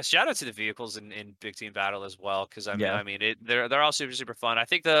 Okay, yeah. Shout out to the vehicles in Big Team Battle as well, because I mean, they're all super fun. I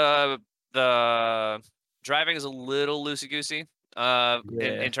think the driving is a little loosey goosey.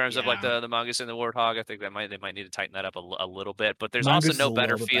 In terms of like the Mongoose and the Warthog, I think they might need to tighten that up a little bit. But there's Mongoose also no is a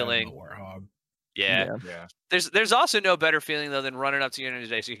better little bit better than feeling. the Warthog. Yeah. Yeah. There's also no better feeling though than running up to your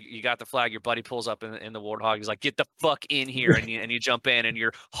day. So you got the flag, your buddy pulls up in the Warthog. He's like, "Get the fuck in here!" and you jump in and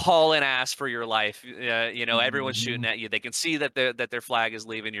you're hauling ass for your life. You know, everyone's shooting at you. They can see that their flag is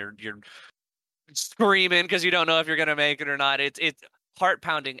leaving. You're screaming because you don't know if you're gonna make it or not. It's heart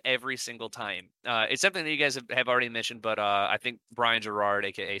pounding every single time. It's something that you guys have already mentioned, but I think Brian Gerard,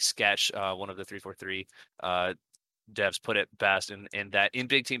 aka Sketch, one of the 343 devs, put it best in that in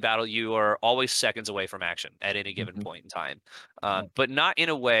Big Team Battle you are always seconds away from action at any given point in time, but not in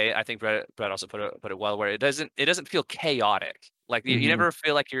a way. I think Brett also put it well, where it doesn't feel chaotic. Like you never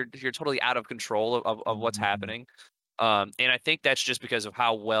feel like you're totally out of control of what's happening. And I think that's just because of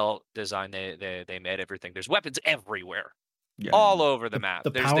how well designed they made everything. There's weapons everywhere. Yeah. All over the map.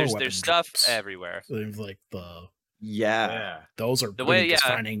 There's There's stuff drops. everywhere. There's like Yeah. those are The really way- just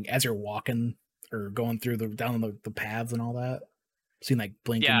yeah. finding as you're walking or going through down the paths and all that. Seeing like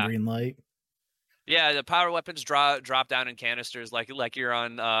blinking Yeah. green light. Yeah, the power weapons drop down in canisters like you're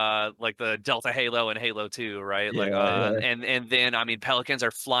on like the Delta Halo and Halo 2, right? Like Yeah. and then I mean Pelicans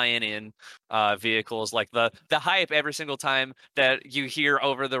are flying in vehicles, like the hype every single time that you hear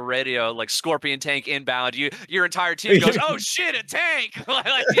over the radio like Scorpion tank inbound, your entire team goes, "Oh shit, a tank."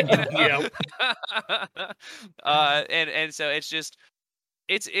 Like, you know? And so it's just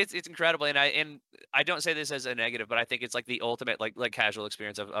it's incredible, and I don't say this as a negative, but I think it's like the ultimate like casual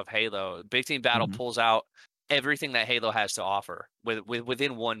experience of Halo. Big Team Battle Mhm. pulls out everything that Halo has to offer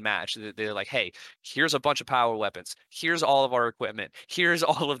within one match. They're like, hey, here's a bunch of power weapons. Here's all of our equipment. Here's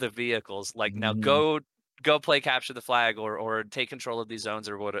all of the vehicles. Like now go play capture the flag or take control of these zones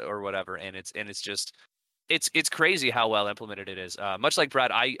or whatever. And it's just it's crazy how well implemented it is. Much like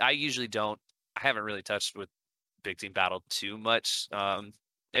Brad, I usually don't. I haven't really touched with Big Team Battle too much.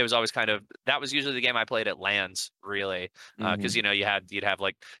 It was always kind of that was usually the game I played at LANs, really, because Mhm. you'd have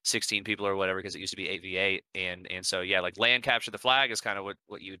like 16 people or whatever because it used to be 8v8, and so yeah, like LAN capture the flag is kind of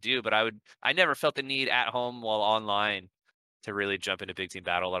what you would do, but I never felt the need at home while online to really jump into Big Team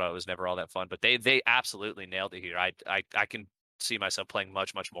Battle. Although it was never all that fun, but they absolutely nailed it here. I can see myself playing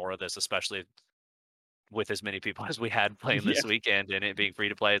much more of this, especially with as many people as we had playing this weekend and it being free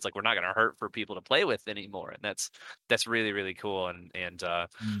to play. It's like we're not going to hurt for people to play with anymore, and that's really cool. And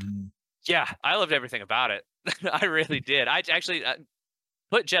yeah, I loved everything about it. I really did. I actually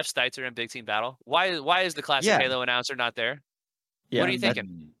put Jeff Steitzer in Big Team Battle. Why is the classic Yeah. Halo announcer not there? Yeah, What are you that-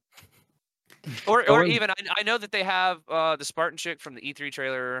 thinking? Or Going- even I know that they have the Spartan chick from the E3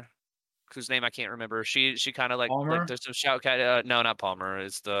 trailer, whose name I can't remember. She kind of like Palmer? there's some shout cat. No, not Palmer.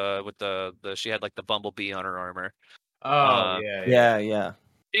 It's the with the she had like the bumblebee on her armor. Oh yeah.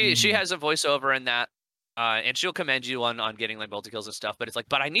 She has a voiceover in that, and she'll commend you on getting like multi kills and stuff. But it's like,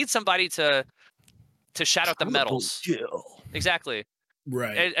 but I need somebody to shout out the medals. Exactly,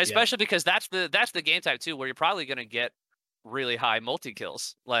 Right. especially because that's the game type too, where you're probably gonna get really high multi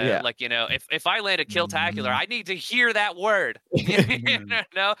kills. Like you know, if I land a kill-tacular, I need to hear that word.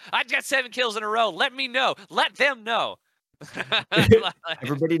 No, I got 7 kills in a row. Let me know. Let them know.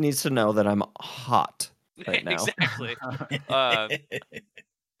 Everybody needs to know that I'm hot right now. Exactly.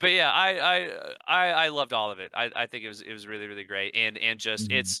 But yeah, I loved all of it. I think it was really great, and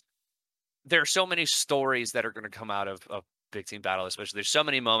just there are so many stories that are going to come out of Big Team Battle, especially. There's so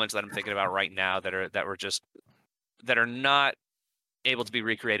many moments that I'm thinking about right now that are not able to be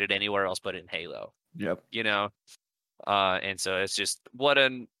recreated anywhere else but in Halo. Yep. You know, and so it's just what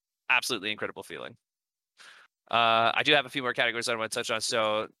an absolutely incredible feeling. I do have a few more categories I want to touch on.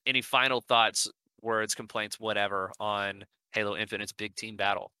 So, any final thoughts, words, complaints, whatever on Halo Infinite's Big Team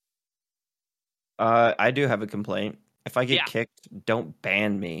Battle? I do have a complaint. If I get kicked, don't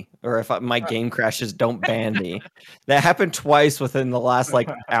ban me. Or if my game crashes, don't ban me. That happened twice within the last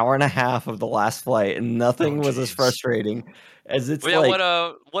like hour and a half of the last flight, and nothing was as frustrating as it's Well,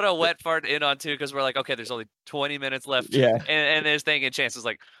 like. What a wet fart in on too, because we're like, okay, there's only 20 minutes left. Yeah. And there's thinking chances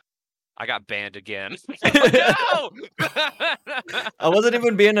like, I got banned again. Like, no! I wasn't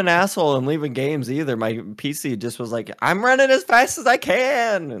even being an asshole and leaving games either. My PC just was like, I'm running as fast as I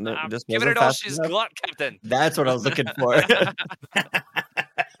can. And it just giving wasn't it all fast she's enough. got, Captain. That's what I was looking for.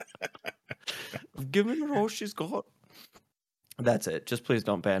 Giving her all she's got. That's it. Just please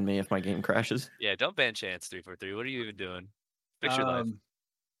don't ban me if my game crashes. Yeah, don't ban Chance 343. What are you even doing? Fix your life.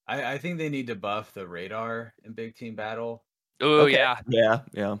 I think they need to buff the radar in Big Team Battle. Oh Yeah.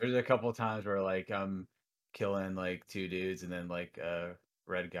 There's a couple times where like I'm killing like 2 dudes and then like a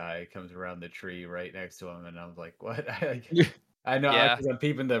red guy comes around the tree right next to him and I'm like, what? I know because I'm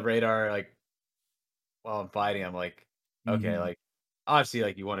peeping the radar like while I'm fighting. I'm like, okay, like obviously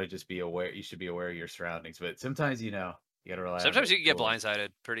like you want to just be aware. You should be aware of your surroundings, but sometimes you gotta rely. Sometimes you can get blindsided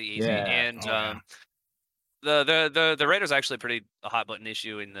pretty easy, and the radar's actually a hot button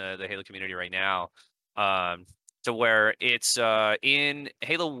issue in the Halo community right now. To where it's in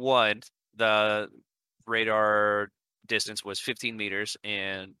Halo 1, the radar distance was 15 meters,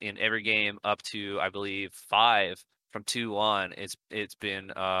 and in every game up to I believe 5 from 2 on, it's been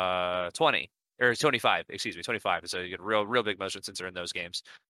 20 or 25. Excuse me, 25. So you get a real big motion sensor in those games.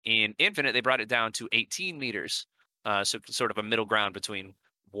 In Infinite, they brought it down to 18 meters, so sort of a middle ground between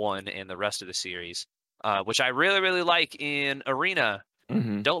 1 and the rest of the series, which I really like in Arena.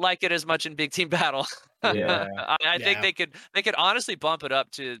 Don't like it as much in Big Team Battle. Yeah. I think they could honestly bump it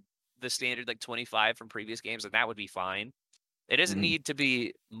up to the standard like 25 from previous games, and that would be fine. It doesn't need to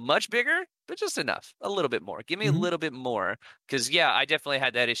be much bigger, but just enough, a little bit more. Give me a little bit more, because I definitely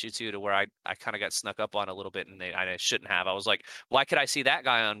had that issue too, to where I kind of got snuck up on a little bit, and I shouldn't have. I was like, why could I see that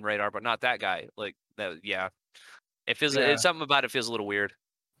guy on radar but not that guy? Like that, it feels it's something about it feels a little weird.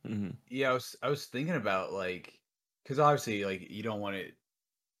 Yeah, I was thinking about like, because obviously like you don't want it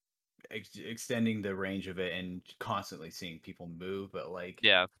extending the range of it and constantly seeing people move, but like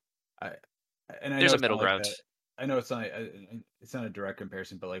Yeah, I and I there's know a it's middle not like ground. a I know it's not a direct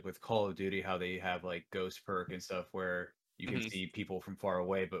comparison, but like with Call of Duty, how they have like ghost perk and stuff where you can Mhm. see people from far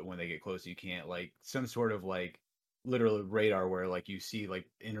away, but when they get close, you can't. Like some sort of like literal radar where like you see like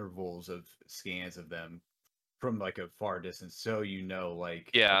intervals of scans of them from like a far distance, so you know like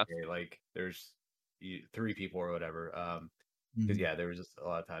Yeah. okay, like there's three people or whatever. Because Mhm. yeah, there was just a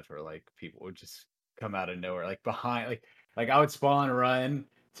lot of times where like people would just come out of nowhere, like behind, like I would spawn and run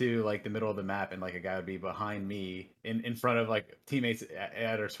to like the middle of the map, and like a guy would be behind me in front of like teammates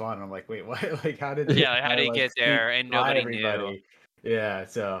at our spawn, and I'm like, wait, what? Like, how did this Yeah, like, how guy did he like get sneak there and by nobody knew? everybody? Yeah,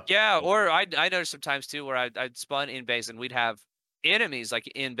 so Yeah, or I noticed sometimes too where I'd spawn in base and we'd have enemies like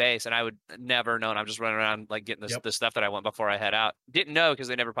in base and I would never known. I'm just running around like getting Yep. the stuff that I want before I head out. Didn't know because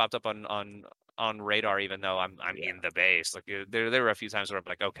they never popped up on radar even though I'm yeah. in the base. Like there were a few times where I'm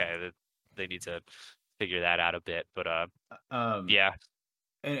like, okay, they need to figure that out a bit. But Um, yeah,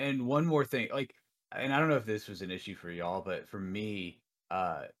 and one more thing, like, and I don't know if this was an issue for y'all, but for me,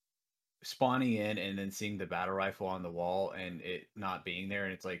 uh, spawning in and then seeing the battle rifle on the wall and it not being there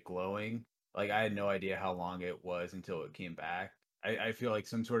and it's like glowing, like I had no idea how long it was until it came back. I feel like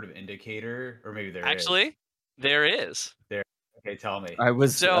some sort of indicator, or maybe there is. actually there is. There. Okay, tell me. I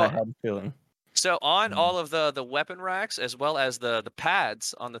So had a feeling. So on Mm. all of the weapon racks as well as the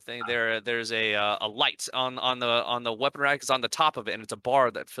pads on the thing, there's a light on the weapon rack is on the top of it, and it's a bar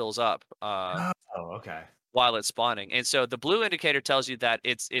that fills up Oh, okay. while it's spawning. And so the blue indicator tells you that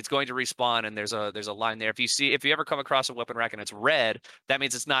it's going to respawn, and there's a line there. If you ever come across a weapon rack and it's red, that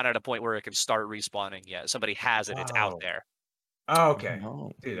means it's not at a point where it can start respawning yet. Somebody has it. It's out Oh. there. Oh, okay.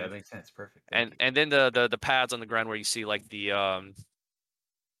 No. Dude, Mhm. that makes sense. Perfect. Thank you. And then the pads on the ground where you see like the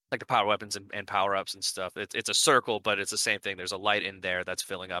power weapons and power ups and stuff. It's a circle, but it's the same thing. There's a light in there that's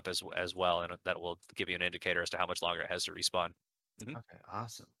filling up as well, and that will give you an indicator as to how much longer it has to respawn. Mhm. Okay,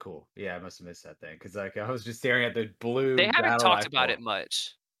 awesome. Cool. Yeah, I must have missed that thing because like I was just staring at the They blue haven't battle talked about it rifle.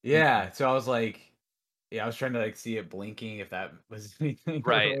 much, Yeah, so I was like, yeah, I was trying to like see it blinking if that was anything or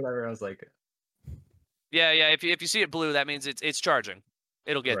right? whatever. I was like, Yeah, yeah. If you see it blue, that means it's charging.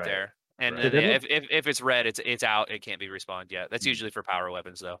 It'll get right, there. And right. then Did yeah, any if it's red, it's out. It can't be respawned yet. That's Mm. usually for power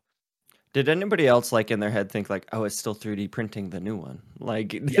weapons, though. did anybody else like in their head think like, oh, it's still 3D printing the new one?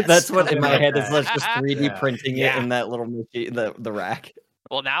 Like Yes. that's what in Something my like head is. that. Let's just 3D Yeah. printing it Yeah. in that little machine, the rack.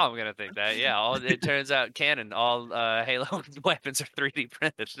 Well, now I'm gonna think that. Yeah, it turns out canon. All Halo weapons are 3D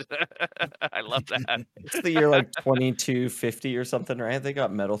printed. I love that. It's the year like 2250 or something, right? They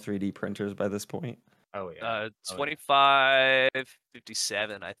got metal 3D printers by this point. Oh yeah. Oh yeah.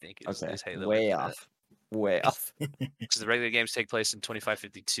 2557, I think, Okay, is Halo way Infinite. off, way off. Because the regular games take place in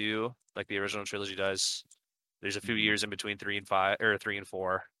 2552, like the original trilogy does. There's a few Mhm. years in between 3 and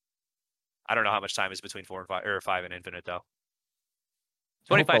 4. I don't know how much time is between 4 and 5 or 5 and Infinite though.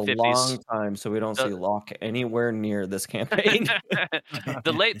 I hope a 2550s. long time so we don't see Locke anywhere near this campaign.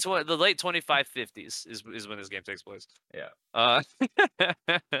 the late 2550s is when this game takes place. Yeah.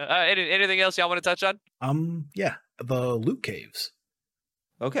 Anything else y'all want to touch on? Yeah, the loot caves.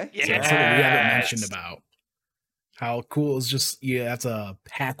 Okay. Yeah. So that's something we haven't mentioned Yes. about. How cool is just you have to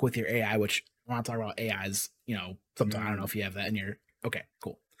hack with your AI, which I want to talk about AIs, sometimes I don't know if you have that in your okay,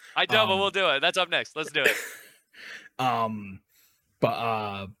 cool. I don't, but we'll do it. That's up next. Let's do it.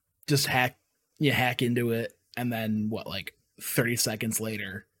 But just hack into it, and then what, like 30 seconds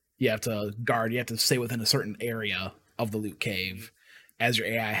later, you have to stay within a certain area of the loot cave as your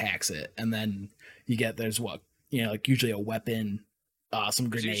AI hacks it, and then there's like usually a weapon, some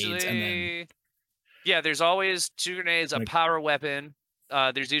grenades, and then there's always 2 grenades, a like, power weapon.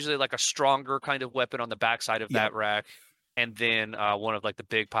 There's usually like a stronger kind of weapon on the backside of that rack, and then one of like the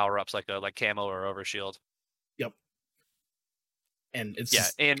big power ups, like camo or overshield. Yep. And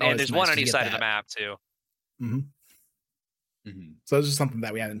it's and there's one on each side of the map too. Mm-hmm. Mm-hmm. So it's just something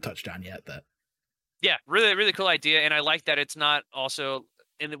that we haven't touched on yet. Yeah, really, really cool idea, and I like that it's not also.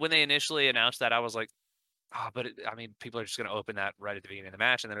 And when they initially announced that, I was like, "Oh, but people are just going to open that right at the beginning of the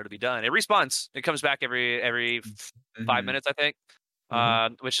match, and then it'll be done." It respawns. It comes back every 5 minutes, I think,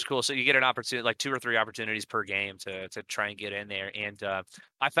 which is cool. So you get an opportunity, like 2 or 3 opportunities per game to try and get in there. And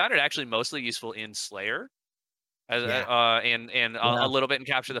I found it actually mostly useful in Slayer, as a little bit in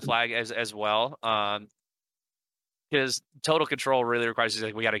Capture the Flag as well. Because total control really requires you,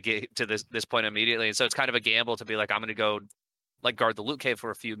 like, we got to get to this point immediately, and so it's kind of a gamble to be like, I'm going to go like guard the loot cave for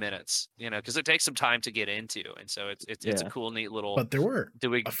a few minutes, because it takes some time to get into, and so it's a Yeah. cool, neat little. But there were Do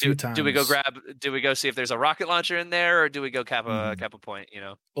we a few do we go times- do we go see if there's a rocket launcher in there, or do we go cap a point?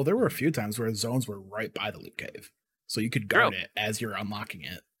 Well, there were a few times where zones were right by the loot cave, so you could guard it as you're unlocking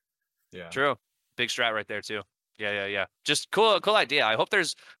it. Yeah. True, big strat right there too. Yeah. Just cool idea. I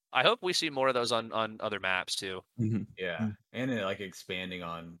hope we see more of those on other maps too. Yeah, and then, like expanding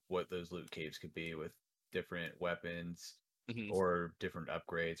on what those loot caves could be with different weapons or different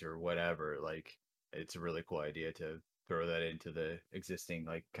upgrades or whatever. Like, it's a really cool idea to throw that into the existing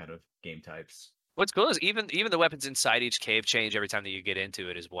like kind of game types. What's cool is even the weapons inside each cave change every time that you get into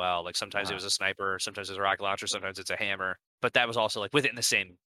it as well. Like sometimes it Wow. was a sniper, sometimes it's a rocket launcher, sometimes it's a hammer. But that was also like within the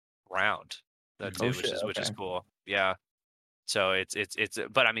same round, too, which is cool. Yeah. So it's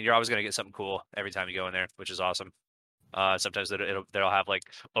but I mean, you're always gonna get something cool every time you go in there, which is awesome. Sometimes they'll have like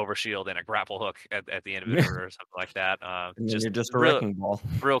overshield and a grapple hook at the end of it or something like that. And then you're just a wrecking ball.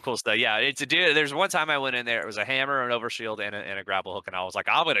 Real cool stuff. Yeah, there's one time I went in there, it was a hammer, an overshield, and a grapple hook, and I was like,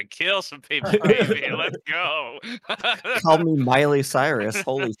 I'm gonna kill some people, baby. Let's go. Call me Miley Cyrus.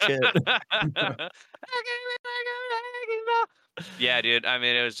 Holy shit. Yeah, dude. I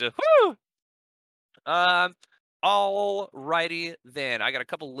mean, it was just whoo. Alrighty then. I got a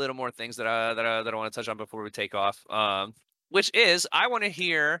couple little more things that I want to touch on before we take off. Which is I want to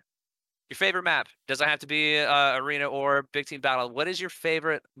hear your favorite map. Doesn't have to be arena or big team battle. What is your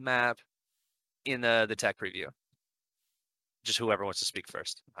favorite map in the tech preview? Just whoever wants to speak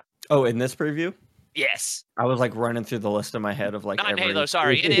first. Oh, in this preview? Yes. I was like running through the list in my head of like Not every... Halo,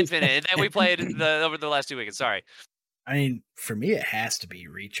 sorry. In Infinite. That we played over the last 2 weekends. Sorry. I mean, for me, it has to be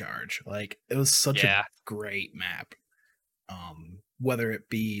Recharge. Like, it was such a great map. Whether it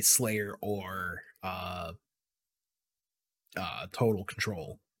be Slayer or Total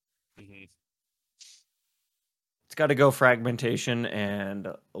Control. Mm-hmm. It's got to go Fragmentation and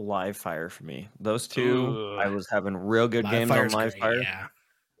Live Fire for me. Those two, I was having real good games on Live Fire. Yeah.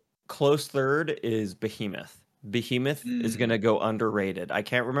 Close third is Behemoth. Behemoth is going to go underrated. I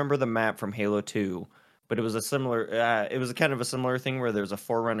can't remember the map from Halo 2, but it was a similar. It was a kind of a similar thing where there was a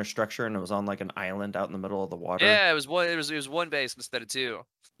Forerunner structure and it was on like an island out in the middle of the water. Yeah, it was one base instead of two.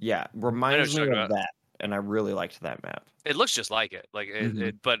 Yeah, reminds me of that, and I really liked that map. It looks just like it,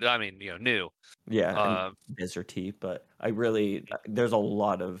 but I mean, new. Yeah, deserty, but there's a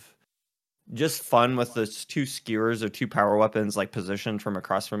lot of just fun with the two skewers or two power weapons like positioned from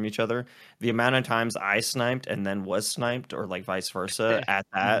across from each other. The amount of times I sniped and then was sniped, or like vice versa, at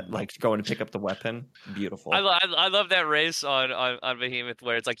that, like going to pick up the weapon, beautiful. I love that race on Behemoth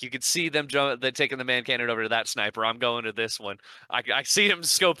where it's like you could see them they're taking the man cannon over to that sniper. I'm going to this one. I see him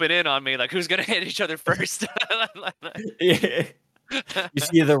scoping in on me like who's gonna hit each other first. Yeah. You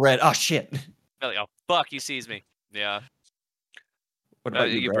see the red. Oh shit! Like, oh fuck, he sees me. Yeah. What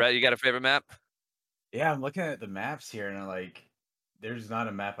about you, Brett? You got a favorite map? Yeah, I'm looking at the maps here, and I'm like, there's not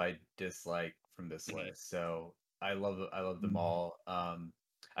a map I dislike from this list. So I love them all.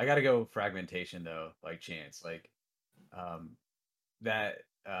 I gotta go Fragmentation though, like Chance, like that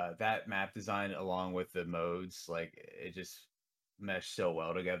map design along with the modes, like it just meshed so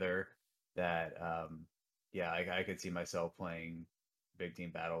well together that I could see myself playing big team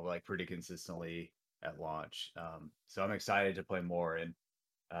battle like pretty consistently at launch. So I'm excited to play more, and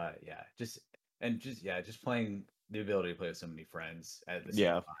just playing the ability to play with so many friends at the same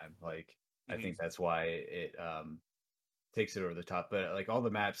time. Like I think that's why it takes it over the top. But like all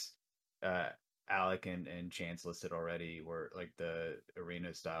the maps Alec and Chance listed already were like the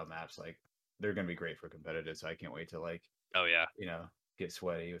arena style maps, like they're gonna be great for competitive, so I can't wait to like get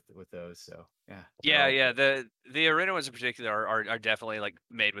sweaty with those. So the arena ones in particular are definitely like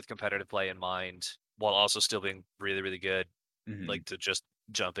made with competitive play in mind while also still being really, really good. Like to just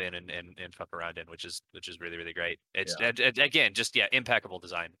jump in and fuck around in, which is really, really great. It's again just impeccable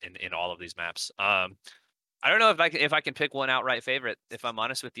design in all of these maps. I don't know if I can pick one outright favorite, if I'm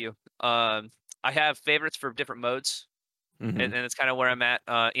honest with you. I have favorites for different modes, and it's kind of where I'm at.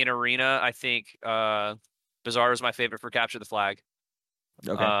 In arena, I think Bizarro is my favorite for Capture the Flag.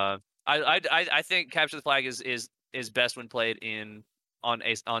 Okay. I think Capture the Flag is best when played on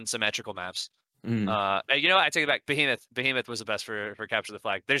symmetrical maps. I take it back. Behemoth was the best for Capture the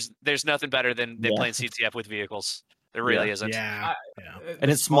Flag. There's nothing better than playing CTF with vehicles. There really isn't. Yeah. And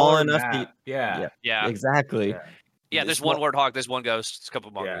it's small enough. Yeah, exactly. Yeah, there's one Warthog, there's one Ghost, a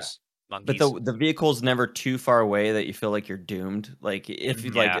couple monkeys. But the vehicle's never too far away that you feel like you're doomed. Like if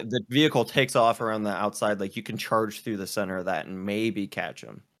like the vehicle takes off around the outside, like you can charge through the center of that and maybe catch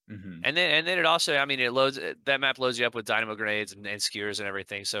them. And then it also, that map loads you up with dynamo grenades and skewers and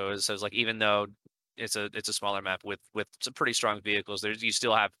everything. So it's like even though it's a smaller map with some pretty strong vehicles. You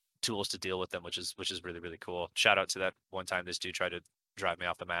still have tools to deal with them, which is really, really cool. Shout out to that one time this dude tried to drive me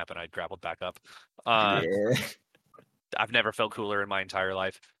off the map and I grappled back up. Yeah. I've never felt cooler in my entire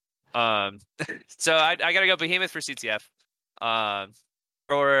life. So I gotta go Behemoth for CTF.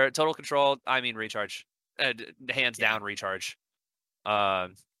 For Total Control, I mean Recharge. Hands down Recharge.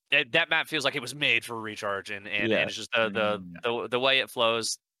 That map feels like it was made for Recharge, and it's just the way it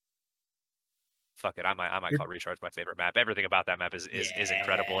flows. Fuck it, I might call Recharge my favorite map. Everything about that map is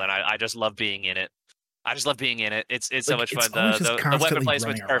incredible, and I just love being in it. I just love being in it. It's so much fun. The weapon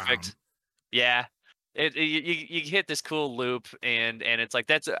placement's perfect. Yeah. You hit this cool loop and it's like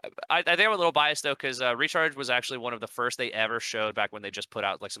that's I think I'm a little biased though because Recharge was actually one of the first they ever showed back when they just put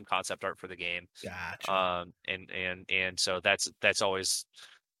out like some concept art for the game. Gotcha. And so that's always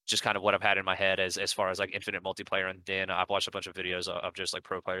just kind of what I've had in my head as far as like infinite multiplayer. And then I've watched a bunch of videos of just like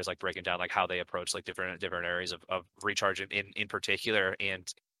pro players like breaking down like how they approach like different areas of Recharge in particular, and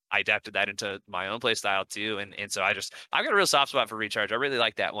I adapted that into my own play style too. And so I've got a real soft spot for Recharge. I really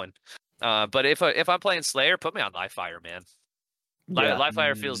like that one. But if I'm playing Slayer, put me on Livefire, man.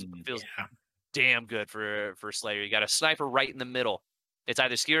 Livefire feels damn good for Slayer. You got a sniper right in the middle. It's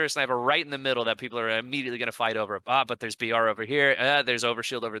either skewer or sniper right in the middle that people are immediately going to fight over. But there's BR over here. There's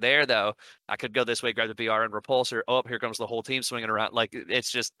overshield over there, though. I could go this way, grab the BR and repulsor. Oh, here comes the whole team swinging around. Like,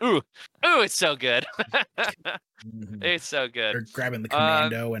 it's just, it's so good. It's so good. Or grabbing the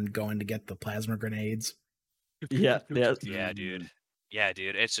commando and going to get the plasma grenades. Yeah, dude. Yeah,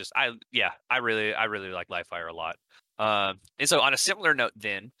 dude. It's just I really like Livefire a lot. And so on a similar note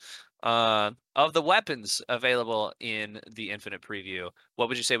then, of the weapons available in the Infinite preview, what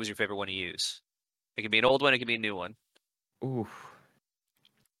would you say was your favorite one to use? It can be an old one, it can be a new one. Ooh.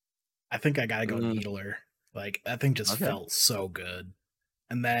 I think I gotta go Needler. Like that thing just felt so good.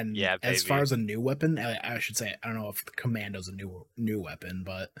 And then as far as a new weapon, I should say I don't know if the Commando's a new weapon,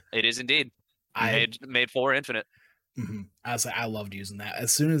 but it is indeed. Made for Infinite. Mm-hmm. I loved using that.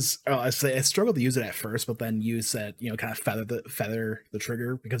 As soon as I struggled to use it at first, but then use that kind of feather the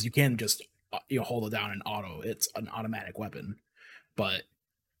trigger because you can just hold it down and auto. It's an automatic weapon, but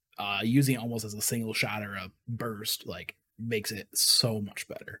using it almost as a single shot or a burst like makes it so much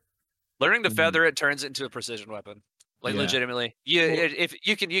better. Learning to feather it turns it into a precision weapon. Like legitimately, if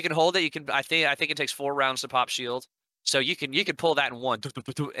you can hold it, you can. I think it takes 4 rounds to pop shield, so you can pull that in one,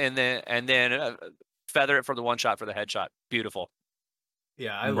 and then. Feather it for the one shot for the headshot. Beautiful.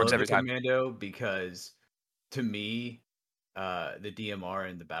 Yeah, I love the Commando because to me, the DMR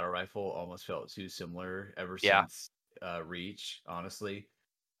and the battle rifle almost felt too similar ever since Reach, honestly.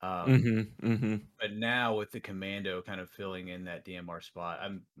 But now with the Commando kind of filling in that DMR spot,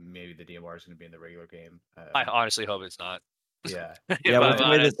 maybe the DMR is going to be in the regular game. I honestly hope it's not. Yeah. With the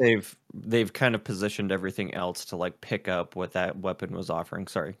way that they've kind of positioned everything else to like pick up what that weapon was offering.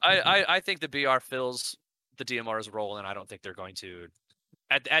 Sorry. I think the BR fills the DMR's role, and I don't think they're going to.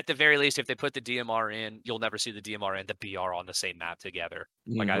 At the very least, if they put the DMR in, you'll never see the DMR and the BR on the same map together.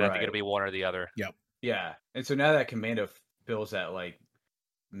 Like I think it'll be one or the other. Yep. Yeah, and so now that Commando fills that like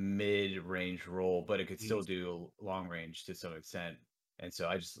mid-range role, but it could still do long range to some extent. And so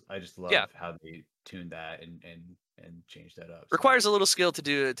I just love how they tuned that and change that up. Requires a little skill to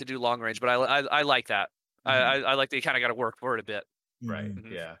do long range, but I like that. I like that you kind of got to work for it a bit. Right.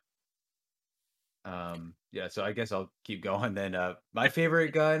 Yeah. So I guess I'll keep going then. My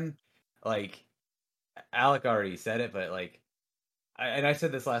favorite gun, like Alec already said it, but like I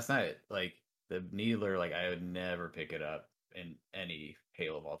said this last night, like the Needler, like I would never pick it up in any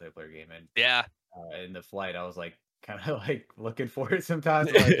Halo multiplayer game. And in the flight I was like kind of like looking for it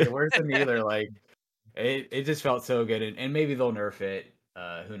sometimes. Like, hey, where's the Needler? Like it just felt so good, and maybe they'll nerf it.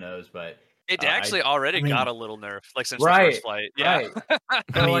 Who knows? But it actually already got a little nerf, like since the first flight. Yeah,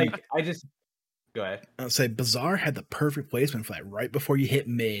 like I just go ahead. I'll say Bazaar had the perfect placement for that. Right before you hit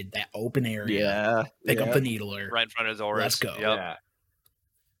mid, that open area. Pick up the Needler right in front of Zorus. Let's go. Yep.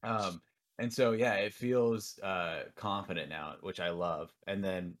 Yeah. And so it feels confident now, which I love. And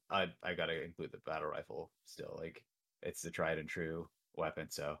then I gotta include the battle rifle still. Like it's the tried and true weapon,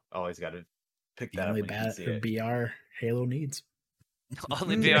 so always gotta pick that up when you see it. BR Halo needs.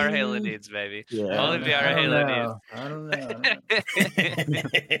 Only BR Halo needs, baby. Yeah. Only BR Halo needs. I don't know.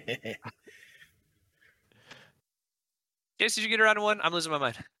 James, did you get around to one? I'm losing my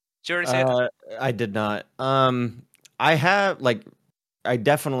mind. Did you already say it? I did not. I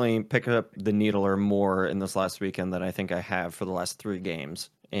definitely picked up the Needler more in this last weekend than I think I have for the last 3 games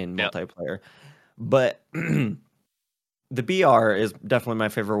in multiplayer. But the BR is definitely my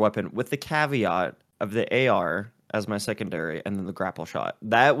favorite weapon, with the caveat of the AR. as my secondary, and then the grapple shot.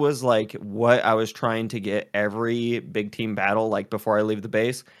 That was like what I was trying to get every big team battle. Like before I leave the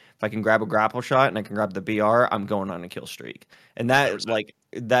base, if I can grab a grapple shot and I can grab the BR, I'm going on a kill streak. And that 100%. like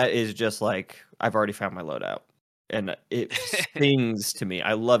that is just like I've already found my loadout, and it stings to me.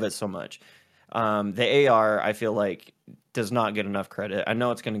 I love it so much. The AR I feel like does not get enough credit. I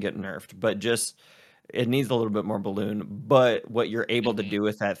know it's going to get nerfed, but just it needs a little bit more balloon. But what you're able to do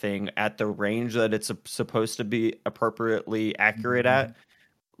with that thing at the range that it's supposed to be appropriately accurate at,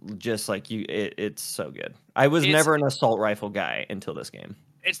 just like it's so good. I was never an assault rifle guy until this game.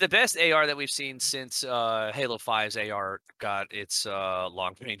 It's the best AR that we've seen since Halo 5's AR got its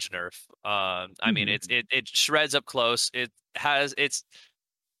long range nerf. I mean, it shreds up close. It has its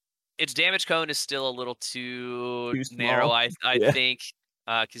damage cone is still a little too narrow, I think,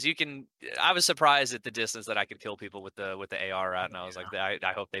 because you can. I was surprised at the distance that I could kill people with the AR at, and I was like,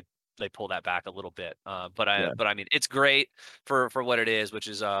 I hope they pull that back a little bit. But I mean, it's great for what it is, which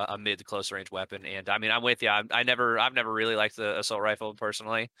is a mid to close range weapon. And I mean, I'm with you. I've never really liked the assault rifle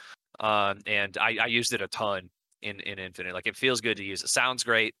personally, and I used it a ton in Infinite. Like, it feels good to use. It sounds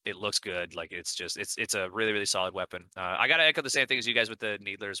great. It looks good. Like, it's a really, really solid weapon. I gotta echo the same thing as you guys with the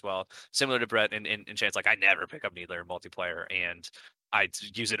Needler as well. Similar to Brett and Chance, like, I never pick up Needler in multiplayer, and I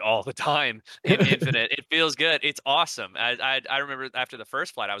use it all the time in Infinite. It feels good. It's awesome. I remember after the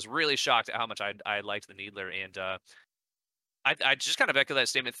first flight, I was really shocked at how much I liked the Needler, and I just kind of echo that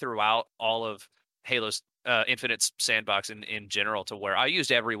statement throughout all of Halo's Infinite's sandbox in general, to where I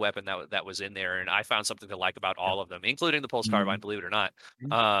used every weapon that was in there, and I found something to like about all of them, including the Pulse Carbine, believe it or not.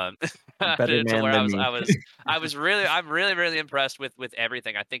 Better man where than me. I'm really impressed with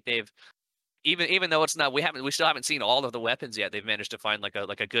everything. I think they've even though it's not, we still haven't seen all of the weapons yet. They've managed to find like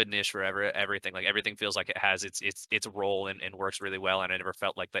a good niche for everything. Like, everything feels like it has its role and works really well. And I never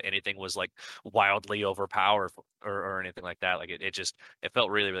felt like that anything was like wildly overpowered or anything like that. Like, it felt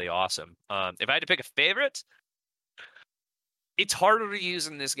really, really awesome. If I had to pick a favorite, it's harder to use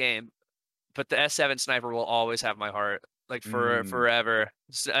in this game, but the S7 sniper will always have my heart, like, forever.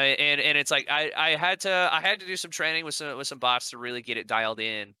 So, and it's like I had to do some training with some bots to really get it dialed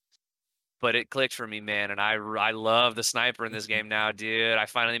in. But it clicked for me, man, and I love the sniper in this game now, dude. I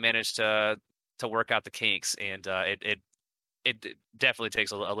finally managed to work out the kinks, and it definitely takes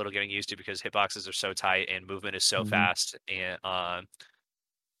a little getting used to, because hitboxes are so tight and movement is so fast. And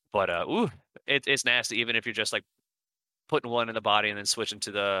it's nasty, even if you're just like putting one in the body and then switching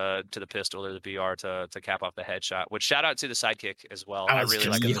to the pistol or the BR to cap off the headshot. Which, shout out to the sidekick as well. I really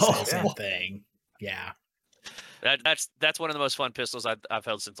like the whole thing. Yeah, that's one of the most fun pistols I've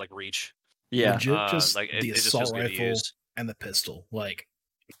held since like Reach. Yeah, just like the assault rifle and the pistol. Like,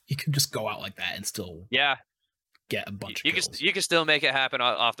 you can just go out like that and still get a bunch of kills. You can still make it happen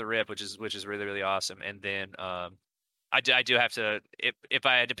off the rip, which is really, really awesome. And then I do have to, if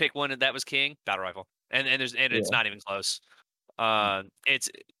I had to pick one that was king, battle rifle, and it's not even close.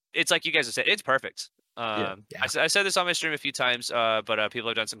 It's like you guys have said, it's perfect. I said this on my stream a few times, but people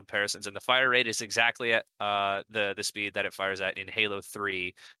have done some comparisons, and the fire rate is exactly at the speed that it fires at in Halo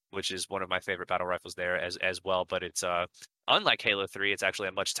 3, which is one of my favorite battle rifles there as well. But it's unlike Halo 3, it's actually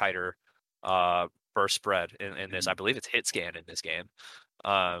a much tighter burst spread in this. I believe it's hit scan in this game,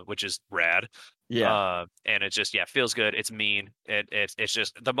 which is rad. And it just feels good. It's mean. It's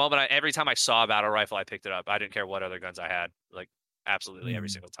just the moment every time I saw a battle rifle, I picked it up. I didn't care what other guns I had. Like, absolutely every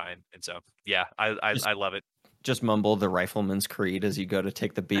single time. And so I love it. Just mumble the Rifleman's Creed as you go to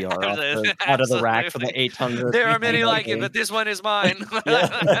take the BR out of the rack for the 800. There are many like it, but this one is mine.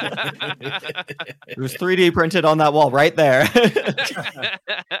 It was 3D printed on that wall right there.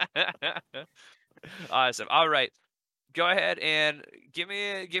 Awesome. All right, go ahead and give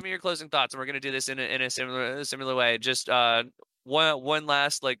me your closing thoughts, and we're gonna do this in a similar way. Just one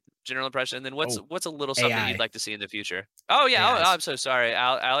last like general impression, and then what's a little something AI. you'd like to see in the future? Oh yeah, I'm so sorry,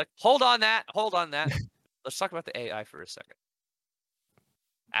 Alec. Hold on that. Let's talk about the AI for a second.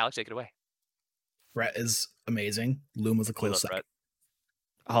 Alex, take it away. Brett is amazing. Luma's a close second.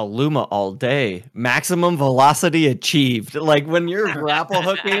 Oh, Luma all day. Maximum velocity achieved. Like, when you're grapple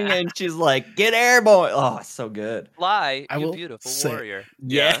hooking and she's like, "Get airborne." Oh, it's so good. Fly, you beautiful warrior.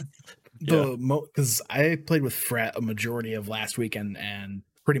 Yeah. Because I played with Fret a majority of last weekend and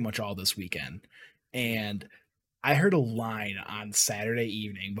pretty much all this weekend. And I heard a line on Saturday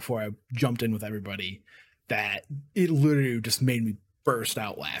evening before I jumped in with everybody that it literally just made me burst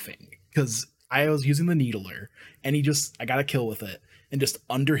out laughing, because I was using the Needler and I got a kill with it, and just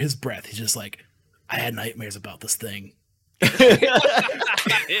under his breath, he's just like, "I had nightmares about this thing."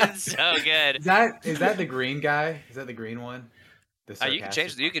 It's so good. Is that the green guy? Is that the green one? You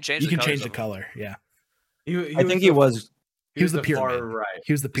can change the color. Yeah. I think he was. He was the far pyramid. right.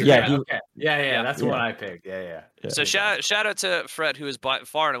 He was the Yeah, pyramid. Okay. Yeah. That's the Yeah. one I picked. Yeah. So shout out to Fred, who is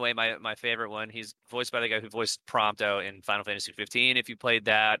far and away my favorite one. He's voiced by the guy who voiced Prompto in Final Fantasy 15. If you played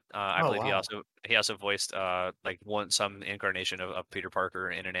that, I believe wow. he also voiced like some incarnation of Peter Parker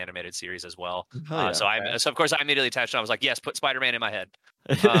in an animated series as well. Hell yeah. So of course I immediately attached on. I was like, yes, put Spider-Man in my head.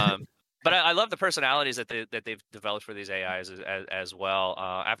 But I love the personalities that they've developed for these AIs as well.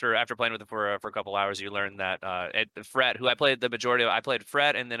 After playing with them for a couple hours, you learn that Fred, who I played the majority of, I played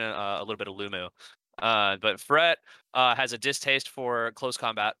Fred and then a little bit of Lumu. But Fred has a distaste for close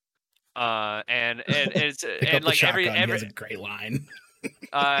combat, and it's and like every he has a great line.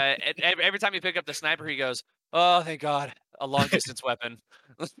 every time you pick up the sniper, he goes, "Oh, thank God, a long distance weapon."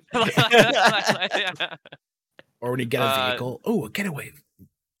 Or when you get a vehicle, oh, a getaway.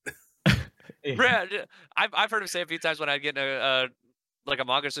 Fred, I've heard him say a few times when I get in a like a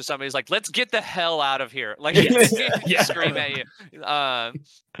Mongoose or something, he's like, "Let's get the hell out of here!" Like, scream at you.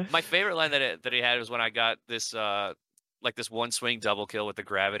 My favorite line that he had was when I got this like this one swing double kill with the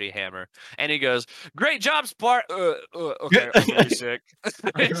gravity hammer, and he goes, "Great job, Spart." Okay, I'm really sick.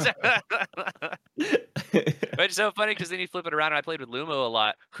 But it's so funny because then you flip it around, and I played with Lumo a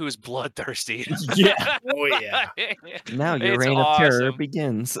lot, who's bloodthirsty. Yeah. Oh yeah. Now your It's reign of terror awesome.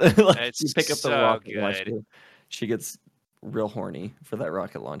 begins. It's you pick up the so rocket good. launcher. She gets real horny for that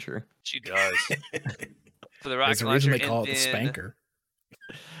rocket launcher. She does. For the There's rocket a reason launcher, they call it the and then- spanker.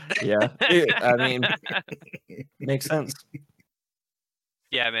 Yeah, I mean, makes sense.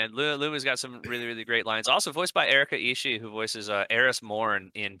 Yeah, man. Luma's got some really, really great lines. Also voiced by Erika Ishii, who voices Eris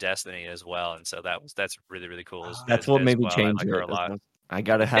Morn in Destiny as well. And so that's really, really cool. That's what made me well. change I like her it. a lot. I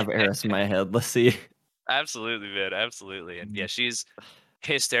gotta have Eris in my head. Let's see. Absolutely, man. Absolutely. And yeah, she's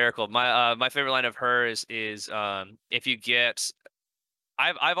hysterical. My favorite line of hers is if you get,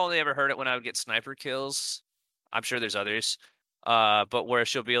 I've only ever heard it when I would get sniper kills. I'm sure there's others. But where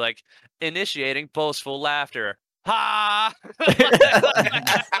she'll be like, initiating boastful laughter. Ha!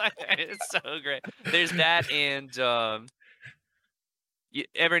 It's so great. There's that, and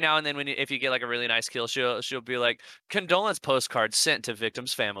every now and then if you get like a really nice kill, she'll be like, condolence postcard sent to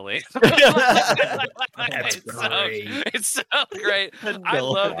victim's family. It's so great. I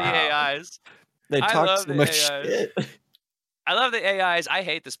love the AIs. They talk so much shit. I love the AIs. I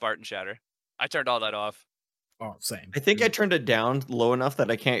hate the Spartan chatter. I turned all that off. Oh, same. I think I turned it down low enough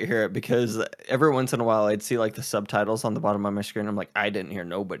that I can't hear it because every once in a while I'd see like the subtitles on the bottom of my screen. I'm like, I didn't hear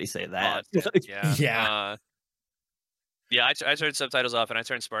nobody say that. Yeah. I turned subtitles off and I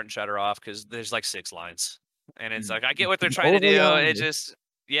turned Spartan chatter off because there's like 6 lines, and it's like I get what they're trying to do. Yonder. It just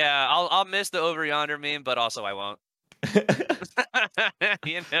I'll miss the over yonder meme, but also I won't.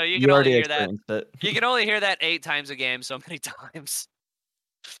 You can only hear that. You can only hear that 8 times a game, so many times.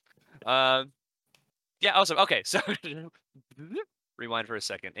 Yeah, awesome. Okay, so rewind for a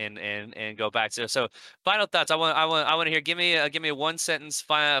second and go back to so final thoughts. I want to hear. Give me a 1 sentence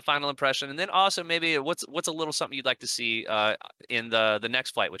final impression, and then also maybe what's a little something you'd like to see in the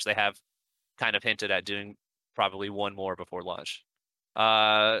next flight, which they have kind of hinted at doing probably one more before launch.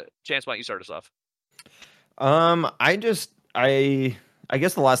 Chance, why don't you start us off? I guess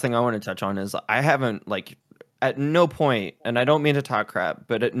the last thing I want to touch on is I haven't at no point, and I don't mean to talk crap,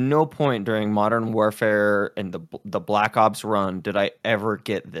 but at no point during Modern Warfare and the Black Ops run did I ever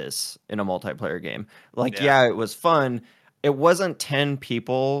get this in a multiplayer game. Yeah, it was fun. It wasn't 10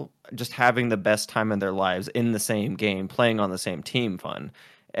 people just having the best time in their lives in the same game, playing on the same team fun.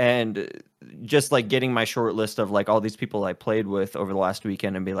 And just like getting my short list of like all these people I played with over the last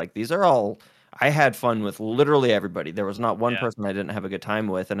weekend and be like, these are all, I had fun with literally everybody. There was not one person I didn't have a good time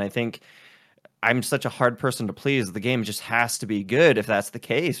with. And I think I'm such a hard person to please. The game just has to be good if that's the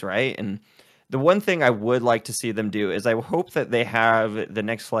case, right? And the one thing I would like to see them do is I hope that they have the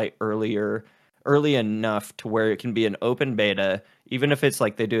next flight early enough to where it can be an open beta, even if it's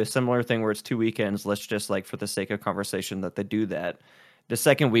like they do a similar thing where it's 2 weekends. Let's just like for the sake of conversation that they do that. The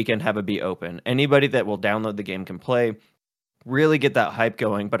second weekend have it be open. Anybody that will download the game can play. Really get that hype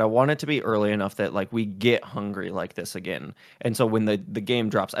going, but I want it to be early enough that like we get hungry like this again. And so when the game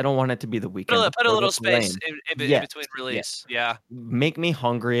drops, I don't want it to be the weekend. Put a little space in between release. Yeah. Make me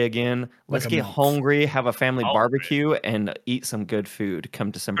hungry again. Let's get hungry, have a family barbecue, and eat some good food come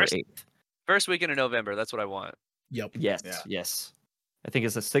December 8th. First weekend in November. That's what I want. Yep. Yes. I think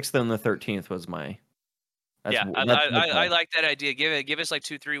it's the 6th and the 13th was my. I like that idea. Give us like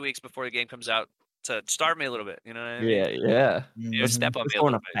 2-3 weeks before the game comes out to starve me a little bit. You know what I mean? Yeah. Step on me a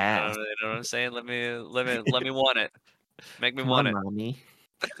little bit. You know what I'm saying? Let me want it. Make me want it. Mommy.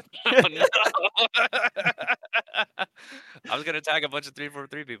 Oh, no. I was gonna tag a bunch of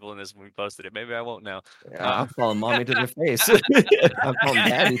 343 people in this when we posted it. Maybe I won't now. I'm calling mommy to their face. I'm calling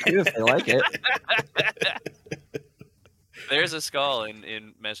daddy too if they like it. There's a skull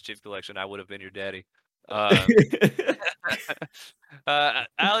in Master Chief Collection. I would have been your daddy.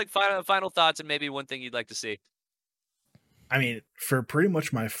 Alec, final thoughts and maybe one thing you'd like to see. I mean, for pretty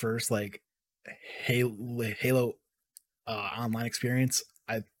much my first like Halo online experience,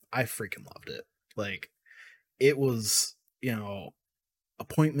 I freaking loved it. Like, it was,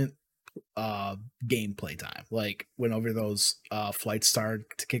 appointment gameplay time. Like, whenever those flights started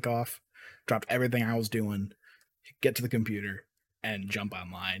to kick off, dropped everything I was doing, get to the computer and jump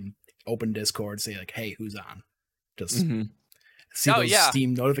online, open Discord, say like, hey, who's on? Just see those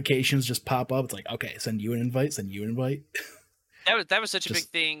Steam notifications just pop up. It's like, okay, send you an invite. That was such a big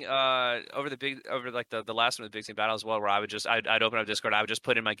thing over the last one of the Big Team Battle as well, where I'd open up Discord, I would just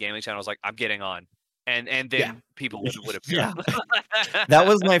put in my gaming channel, I was like, I'm getting on, and then people would appear. Yeah. That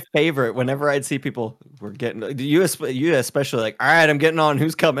was my favorite. Whenever I'd see people were getting, you especially, like, all right, I'm getting on.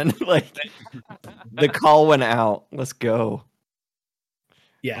 Who's coming? Like, the call went out. Let's go.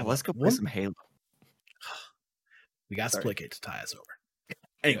 Yeah, let's go play some Halo. We got Splitgate to tie us over.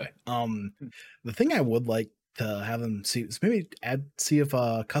 Anyway, the thing I would like to have them see is maybe see if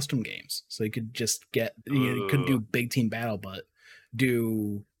custom games, so you could just get you couldn't do Big Team Battle, but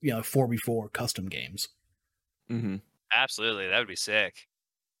do 4v4 custom games. Absolutely, that would be sick.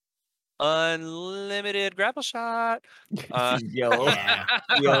 Unlimited grapple shot. Yo,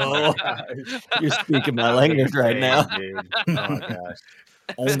 you're speaking my language right now. Dude. Oh my gosh.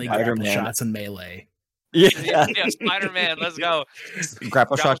 Only grapple shots and melee. Yeah, Spider-Man, let's go.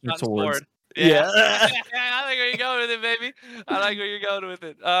 Grapple shots and swords. Yeah. I like where you're going with it, baby. I like where you're going with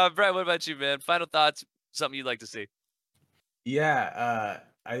it. Brett, what about you, man? Final thoughts, something you'd like to see? Yeah,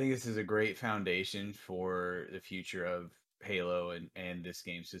 I think this is a great foundation for the future of Halo and this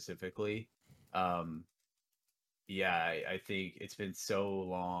game specifically. I think it's been so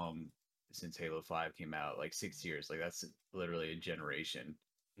long since Halo 5 came out, like 6 years. Like, that's literally a generation.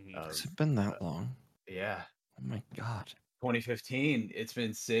 Has it been that long? Yeah. Oh my god. 2015, it's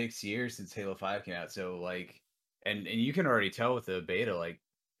been 6 years since Halo 5 came out. So like, and you can already tell with the beta, like,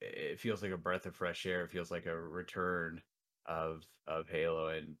 it feels like a breath of fresh air. It feels like a return of Halo,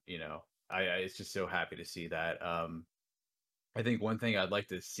 and I it's just so happy to see that. I think one thing I'd like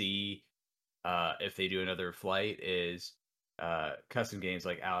to see if they do another flight is custom games,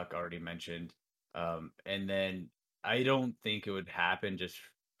 like Alec already mentioned. And then I don't think it would happen just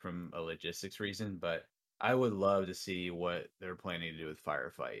from a logistics reason, but I would love to see what they're planning to do with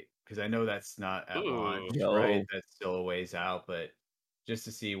Firefight, because I know that's not at launch, right? That's still a ways out, but just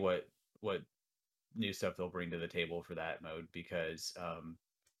to see what new stuff they'll bring to the table for that mode, because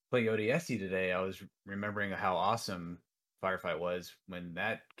playing ODST today, I was remembering how awesome Firefight was when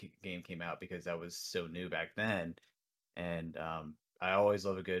that game came out, because that was so new back then. And I always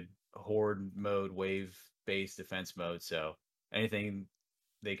love a good horde mode, wave-based defense mode, so anything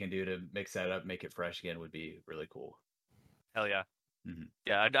they can do to mix that up, make it fresh again, would be really cool. Hell yeah.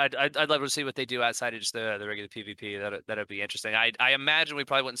 Yeah, I'd love to see what they do outside of just the regular PvP. That'd be interesting. I imagine we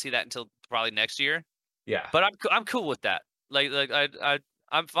probably wouldn't see that until probably next year. Yeah, but I'm cool with that. Like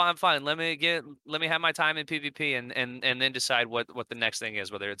I'm fine. Let me have my time in PvP and then decide what the next thing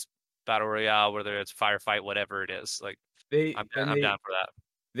is, whether it's battle royale, whether it's firefight, whatever it is. Like, I'm down for that.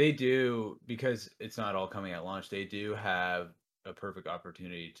 They do, because it's not all coming at launch. They do have a perfect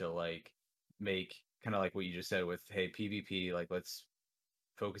opportunity to like make kind of like what you just said with, hey, PvP, like, let's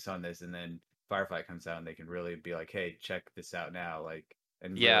focus on this, and then firefight comes out and they can really be like, hey, check this out now, like,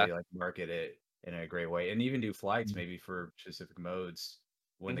 and really like market it in a great way, and even do flights maybe for specific modes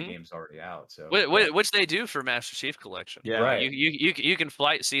when the game's already out. So which they do for Master Chief Collection. Yeah, right. You can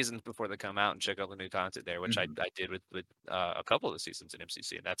flight seasons before they come out and check out the new content there, which I did with a couple of the seasons in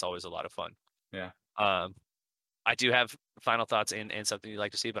MCC, and that's always a lot of fun. Yeah. I do have final thoughts and something you'd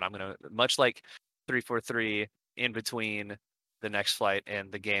like to see, but I'm gonna, much like 343, in between the next flight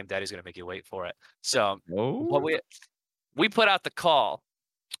and the game, Daddy's gonna make you wait for it. So what we put out the call.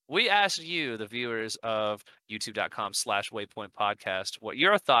 We asked you, the viewers of youtube.com/Waypoint Podcast, what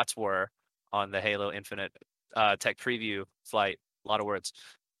your thoughts were on the Halo Infinite tech preview flight. A lot of words.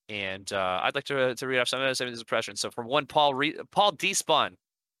 And I'd like to read off some of his impressions. So from one, Paul Despawn,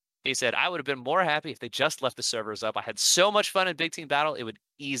 he said, I would have been more happy if they just left the servers up. I had so much fun in Big Team Battle, it would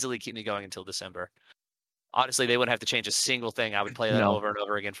easily keep me going until December. Honestly, they wouldn't have to change a single thing. I would play that over and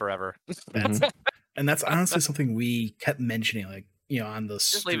over again forever. And that's honestly something we kept mentioning, like, on the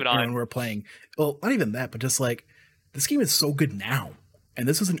just leave it on when we're playing. Well, not even that, but just like, this game is so good now, and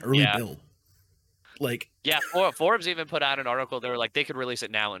this was an early build. Like, Yeah, Forbes even put out an article. They were like, they could release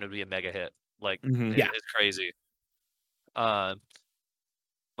it now and it would be a mega hit. Like, Yeah. it's crazy.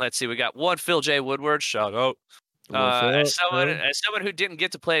 Let's see. We got one Phil J. Woodward. Shout out. As someone who didn't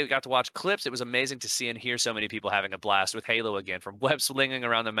get to play, got to watch clips. It was amazing to see and hear so many people having a blast with Halo again. From web slinging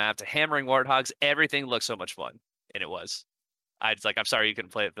around the map to hammering warthogs, everything looked so much fun, and it was. I'm sorry you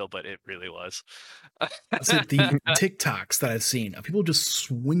couldn't play it, Phil, but it really was. So the TikToks that I've seen of people just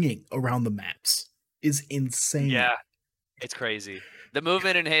swinging around the maps is insane. Yeah, it's crazy. The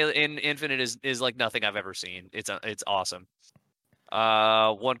movement in Halo in Infinite is like nothing I've ever seen. It's awesome.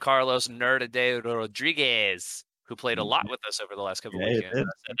 Juan Carlos Nerdade Rodriguez, who played a lot with us over the last couple weekends. And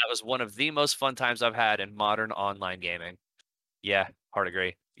that was one of the most fun times I've had in modern online gaming. Yeah, hard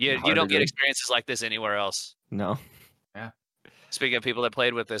agree. You don't get experiences like this anywhere else. No. Yeah. Speaking of people that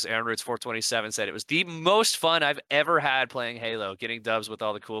played with this, Aaron Roots 427 said it was the most fun I've ever had playing Halo. Getting dubs with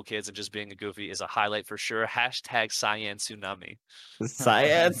all the cool kids and just being a goofy is a highlight for sure. #Cyan Tsunami.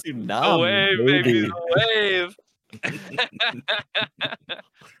 Cyan Tsunami. A wave, baby, a wave.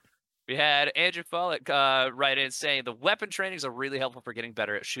 We had Andrew Follick write in saying the weapon trainings are really helpful for getting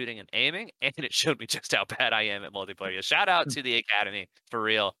better at shooting and aiming, and it showed me just how bad I am at multiplayer. Shout out to the Academy, for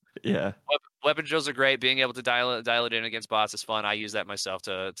real. Yeah. Weapon drills are great. Being able to dial it in against bots is fun. I use that myself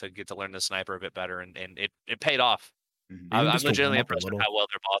to get to learn the sniper a bit better, and it paid off. I'm legitimately impressed with how well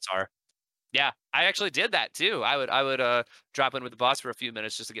their bots are. Yeah, I actually did that too. I would drop in with the bots for a few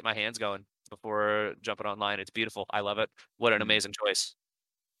minutes just to get my hands going before jumping online. It's beautiful. I love it. What an amazing choice.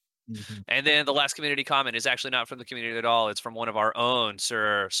 And then the last community comment is actually not from the community at all. It's from one of our own,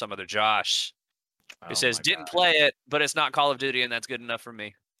 Sir Some Other Josh, who says, didn't play it, but it's not Call of Duty, and that's good enough for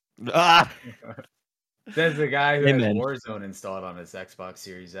me. Says the guy who has Warzone installed on his Xbox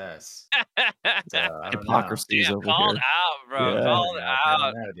Series S. Hypocrisy over here. Called out, bro. Yeah. Called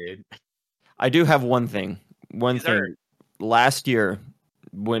out. Know, dude. I do have one thing. Last year,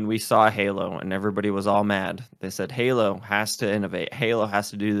 when we saw Halo and everybody was all mad, they said Halo has to innovate. Halo has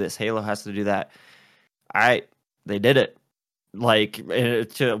to do this. Halo has to do that. They did it. Like,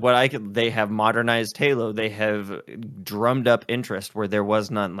 they have modernized Halo. They have drummed up interest where there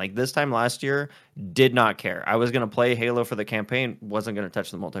was none. Like this time last year, did not care. I was gonna play Halo for the campaign, wasn't gonna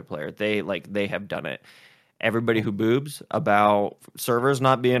touch the multiplayer. They have done it. Everybody who boobs about servers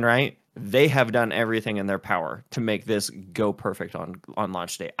not being right, they have done everything in their power to make this go perfect on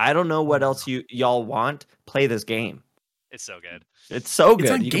launch day. I don't know what else y'all want. Play this game. It's so good. It's so good.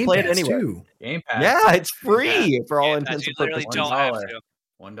 It's on you Game can play Pass it anywhere. Too. Game Pass. Yeah, it's free for all intents and purposes.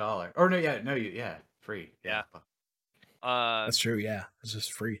 $1. Or free. Yeah. That's true. Yeah, it's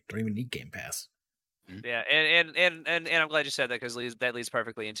just free. Don't even need Game Pass. Yeah, and I'm glad you said that because that leads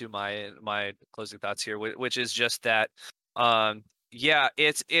perfectly into my closing thoughts here, which is just that, yeah,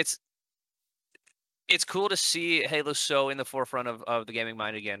 it's cool to see Halo so in the forefront of the gaming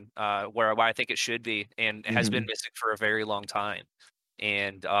mind again, where I think it should be and has been missing for a very long time.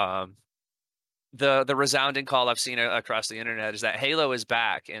 And the resounding call I've seen across the internet is that Halo is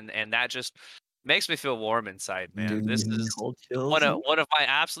back, and that just makes me feel warm inside, man. This is one of my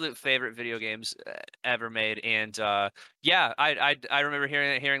absolute favorite video games ever made, and yeah, I remember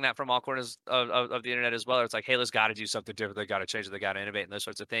hearing that from all corners of the internet as well. It's like Halo's got to do something different. They got to change it. They got to innovate and those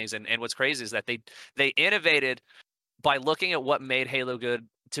sorts of things. And what's crazy is that they innovated by looking at what made Halo good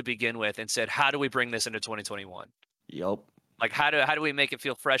to begin with, and said, how do we bring this into 2021? Yep. Like how do we make it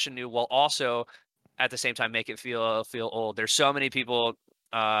feel fresh and new while also at the same time make it feel old? There's so many people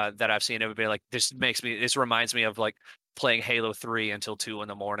that I've seen everybody like this reminds me of like playing Halo 3 until 2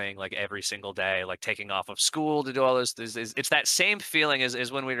 a.m, like every single day, like taking off of school to do all this. It's that same feeling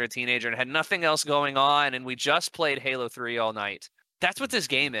as when we were a teenager and had nothing else going on and we just played Halo 3 all night. That's what this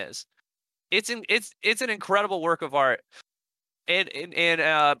game is. It's an incredible work of art. And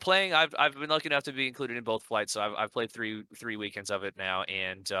playing, I've been lucky enough to be included in both flights, so I've played three weekends of it now,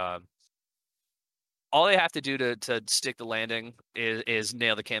 and all they have to do to stick the landing is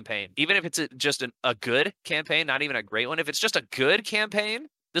nail the campaign. Even if it's just a good campaign, not even a great one. If it's just a good campaign,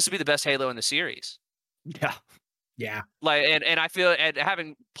 this would be the best Halo in the series. Yeah. Like, and I feel, and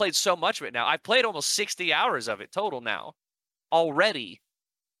having played so much of it now, I've played almost 60 hours of it total now. Already.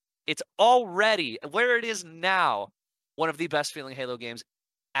 It's already, where it is now, one of the best feeling Halo games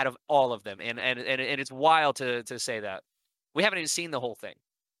out of all of them. And it's wild to say that. We haven't even seen the whole thing.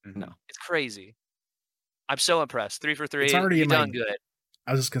 No. It's crazy. I'm so impressed. 3 for 3. It's already done good.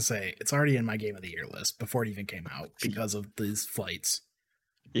 I was just gonna say it's already in my game of the year list before it even came out because of these flights.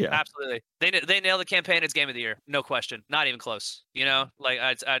 Yeah, absolutely. They nailed the campaign. It's game of the year, no question. Not even close. You know, like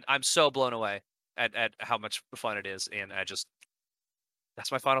I'm so blown away at how much fun it is, and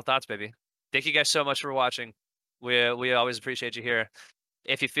that's my final thoughts, baby. Thank you guys so much for watching. We always appreciate you here.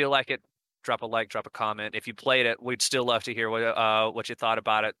 If you feel like it, drop a like, drop a comment. If you played it, we'd still love to hear what you thought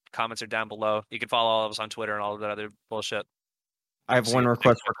about it. Comments are down below. You can follow all of us on Twitter and all of that other bullshit. I have one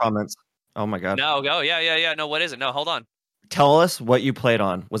request for comments. Oh my god. No, go. Yeah. No, what is it? No, hold on. Tell us what you played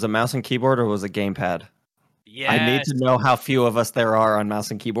on. Was it mouse and keyboard or was it gamepad? Yes. I need to know how few of us there are on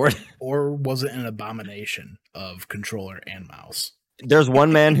mouse and keyboard. Or was it an abomination of controller and mouse? There's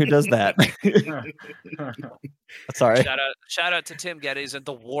one man who does that. Sorry. Shout out to Tim Geddes and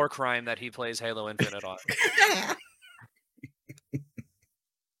the war crime that he plays Halo Infinite on.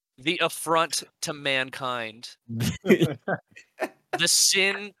 The affront to mankind. The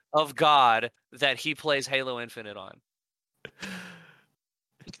sin of God that he plays Halo Infinite on.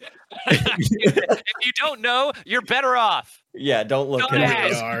 If you don't know, you're better off. Yeah, don't look Don't at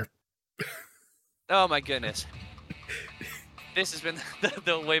ask. it. They are. Oh my goodness. This has been the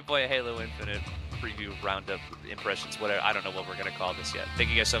Waveboy Halo Infinite preview roundup impressions, whatever. I don't know what we're going to call this yet. Thank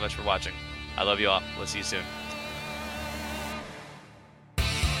you guys so much for watching. I love you all. We'll see you soon.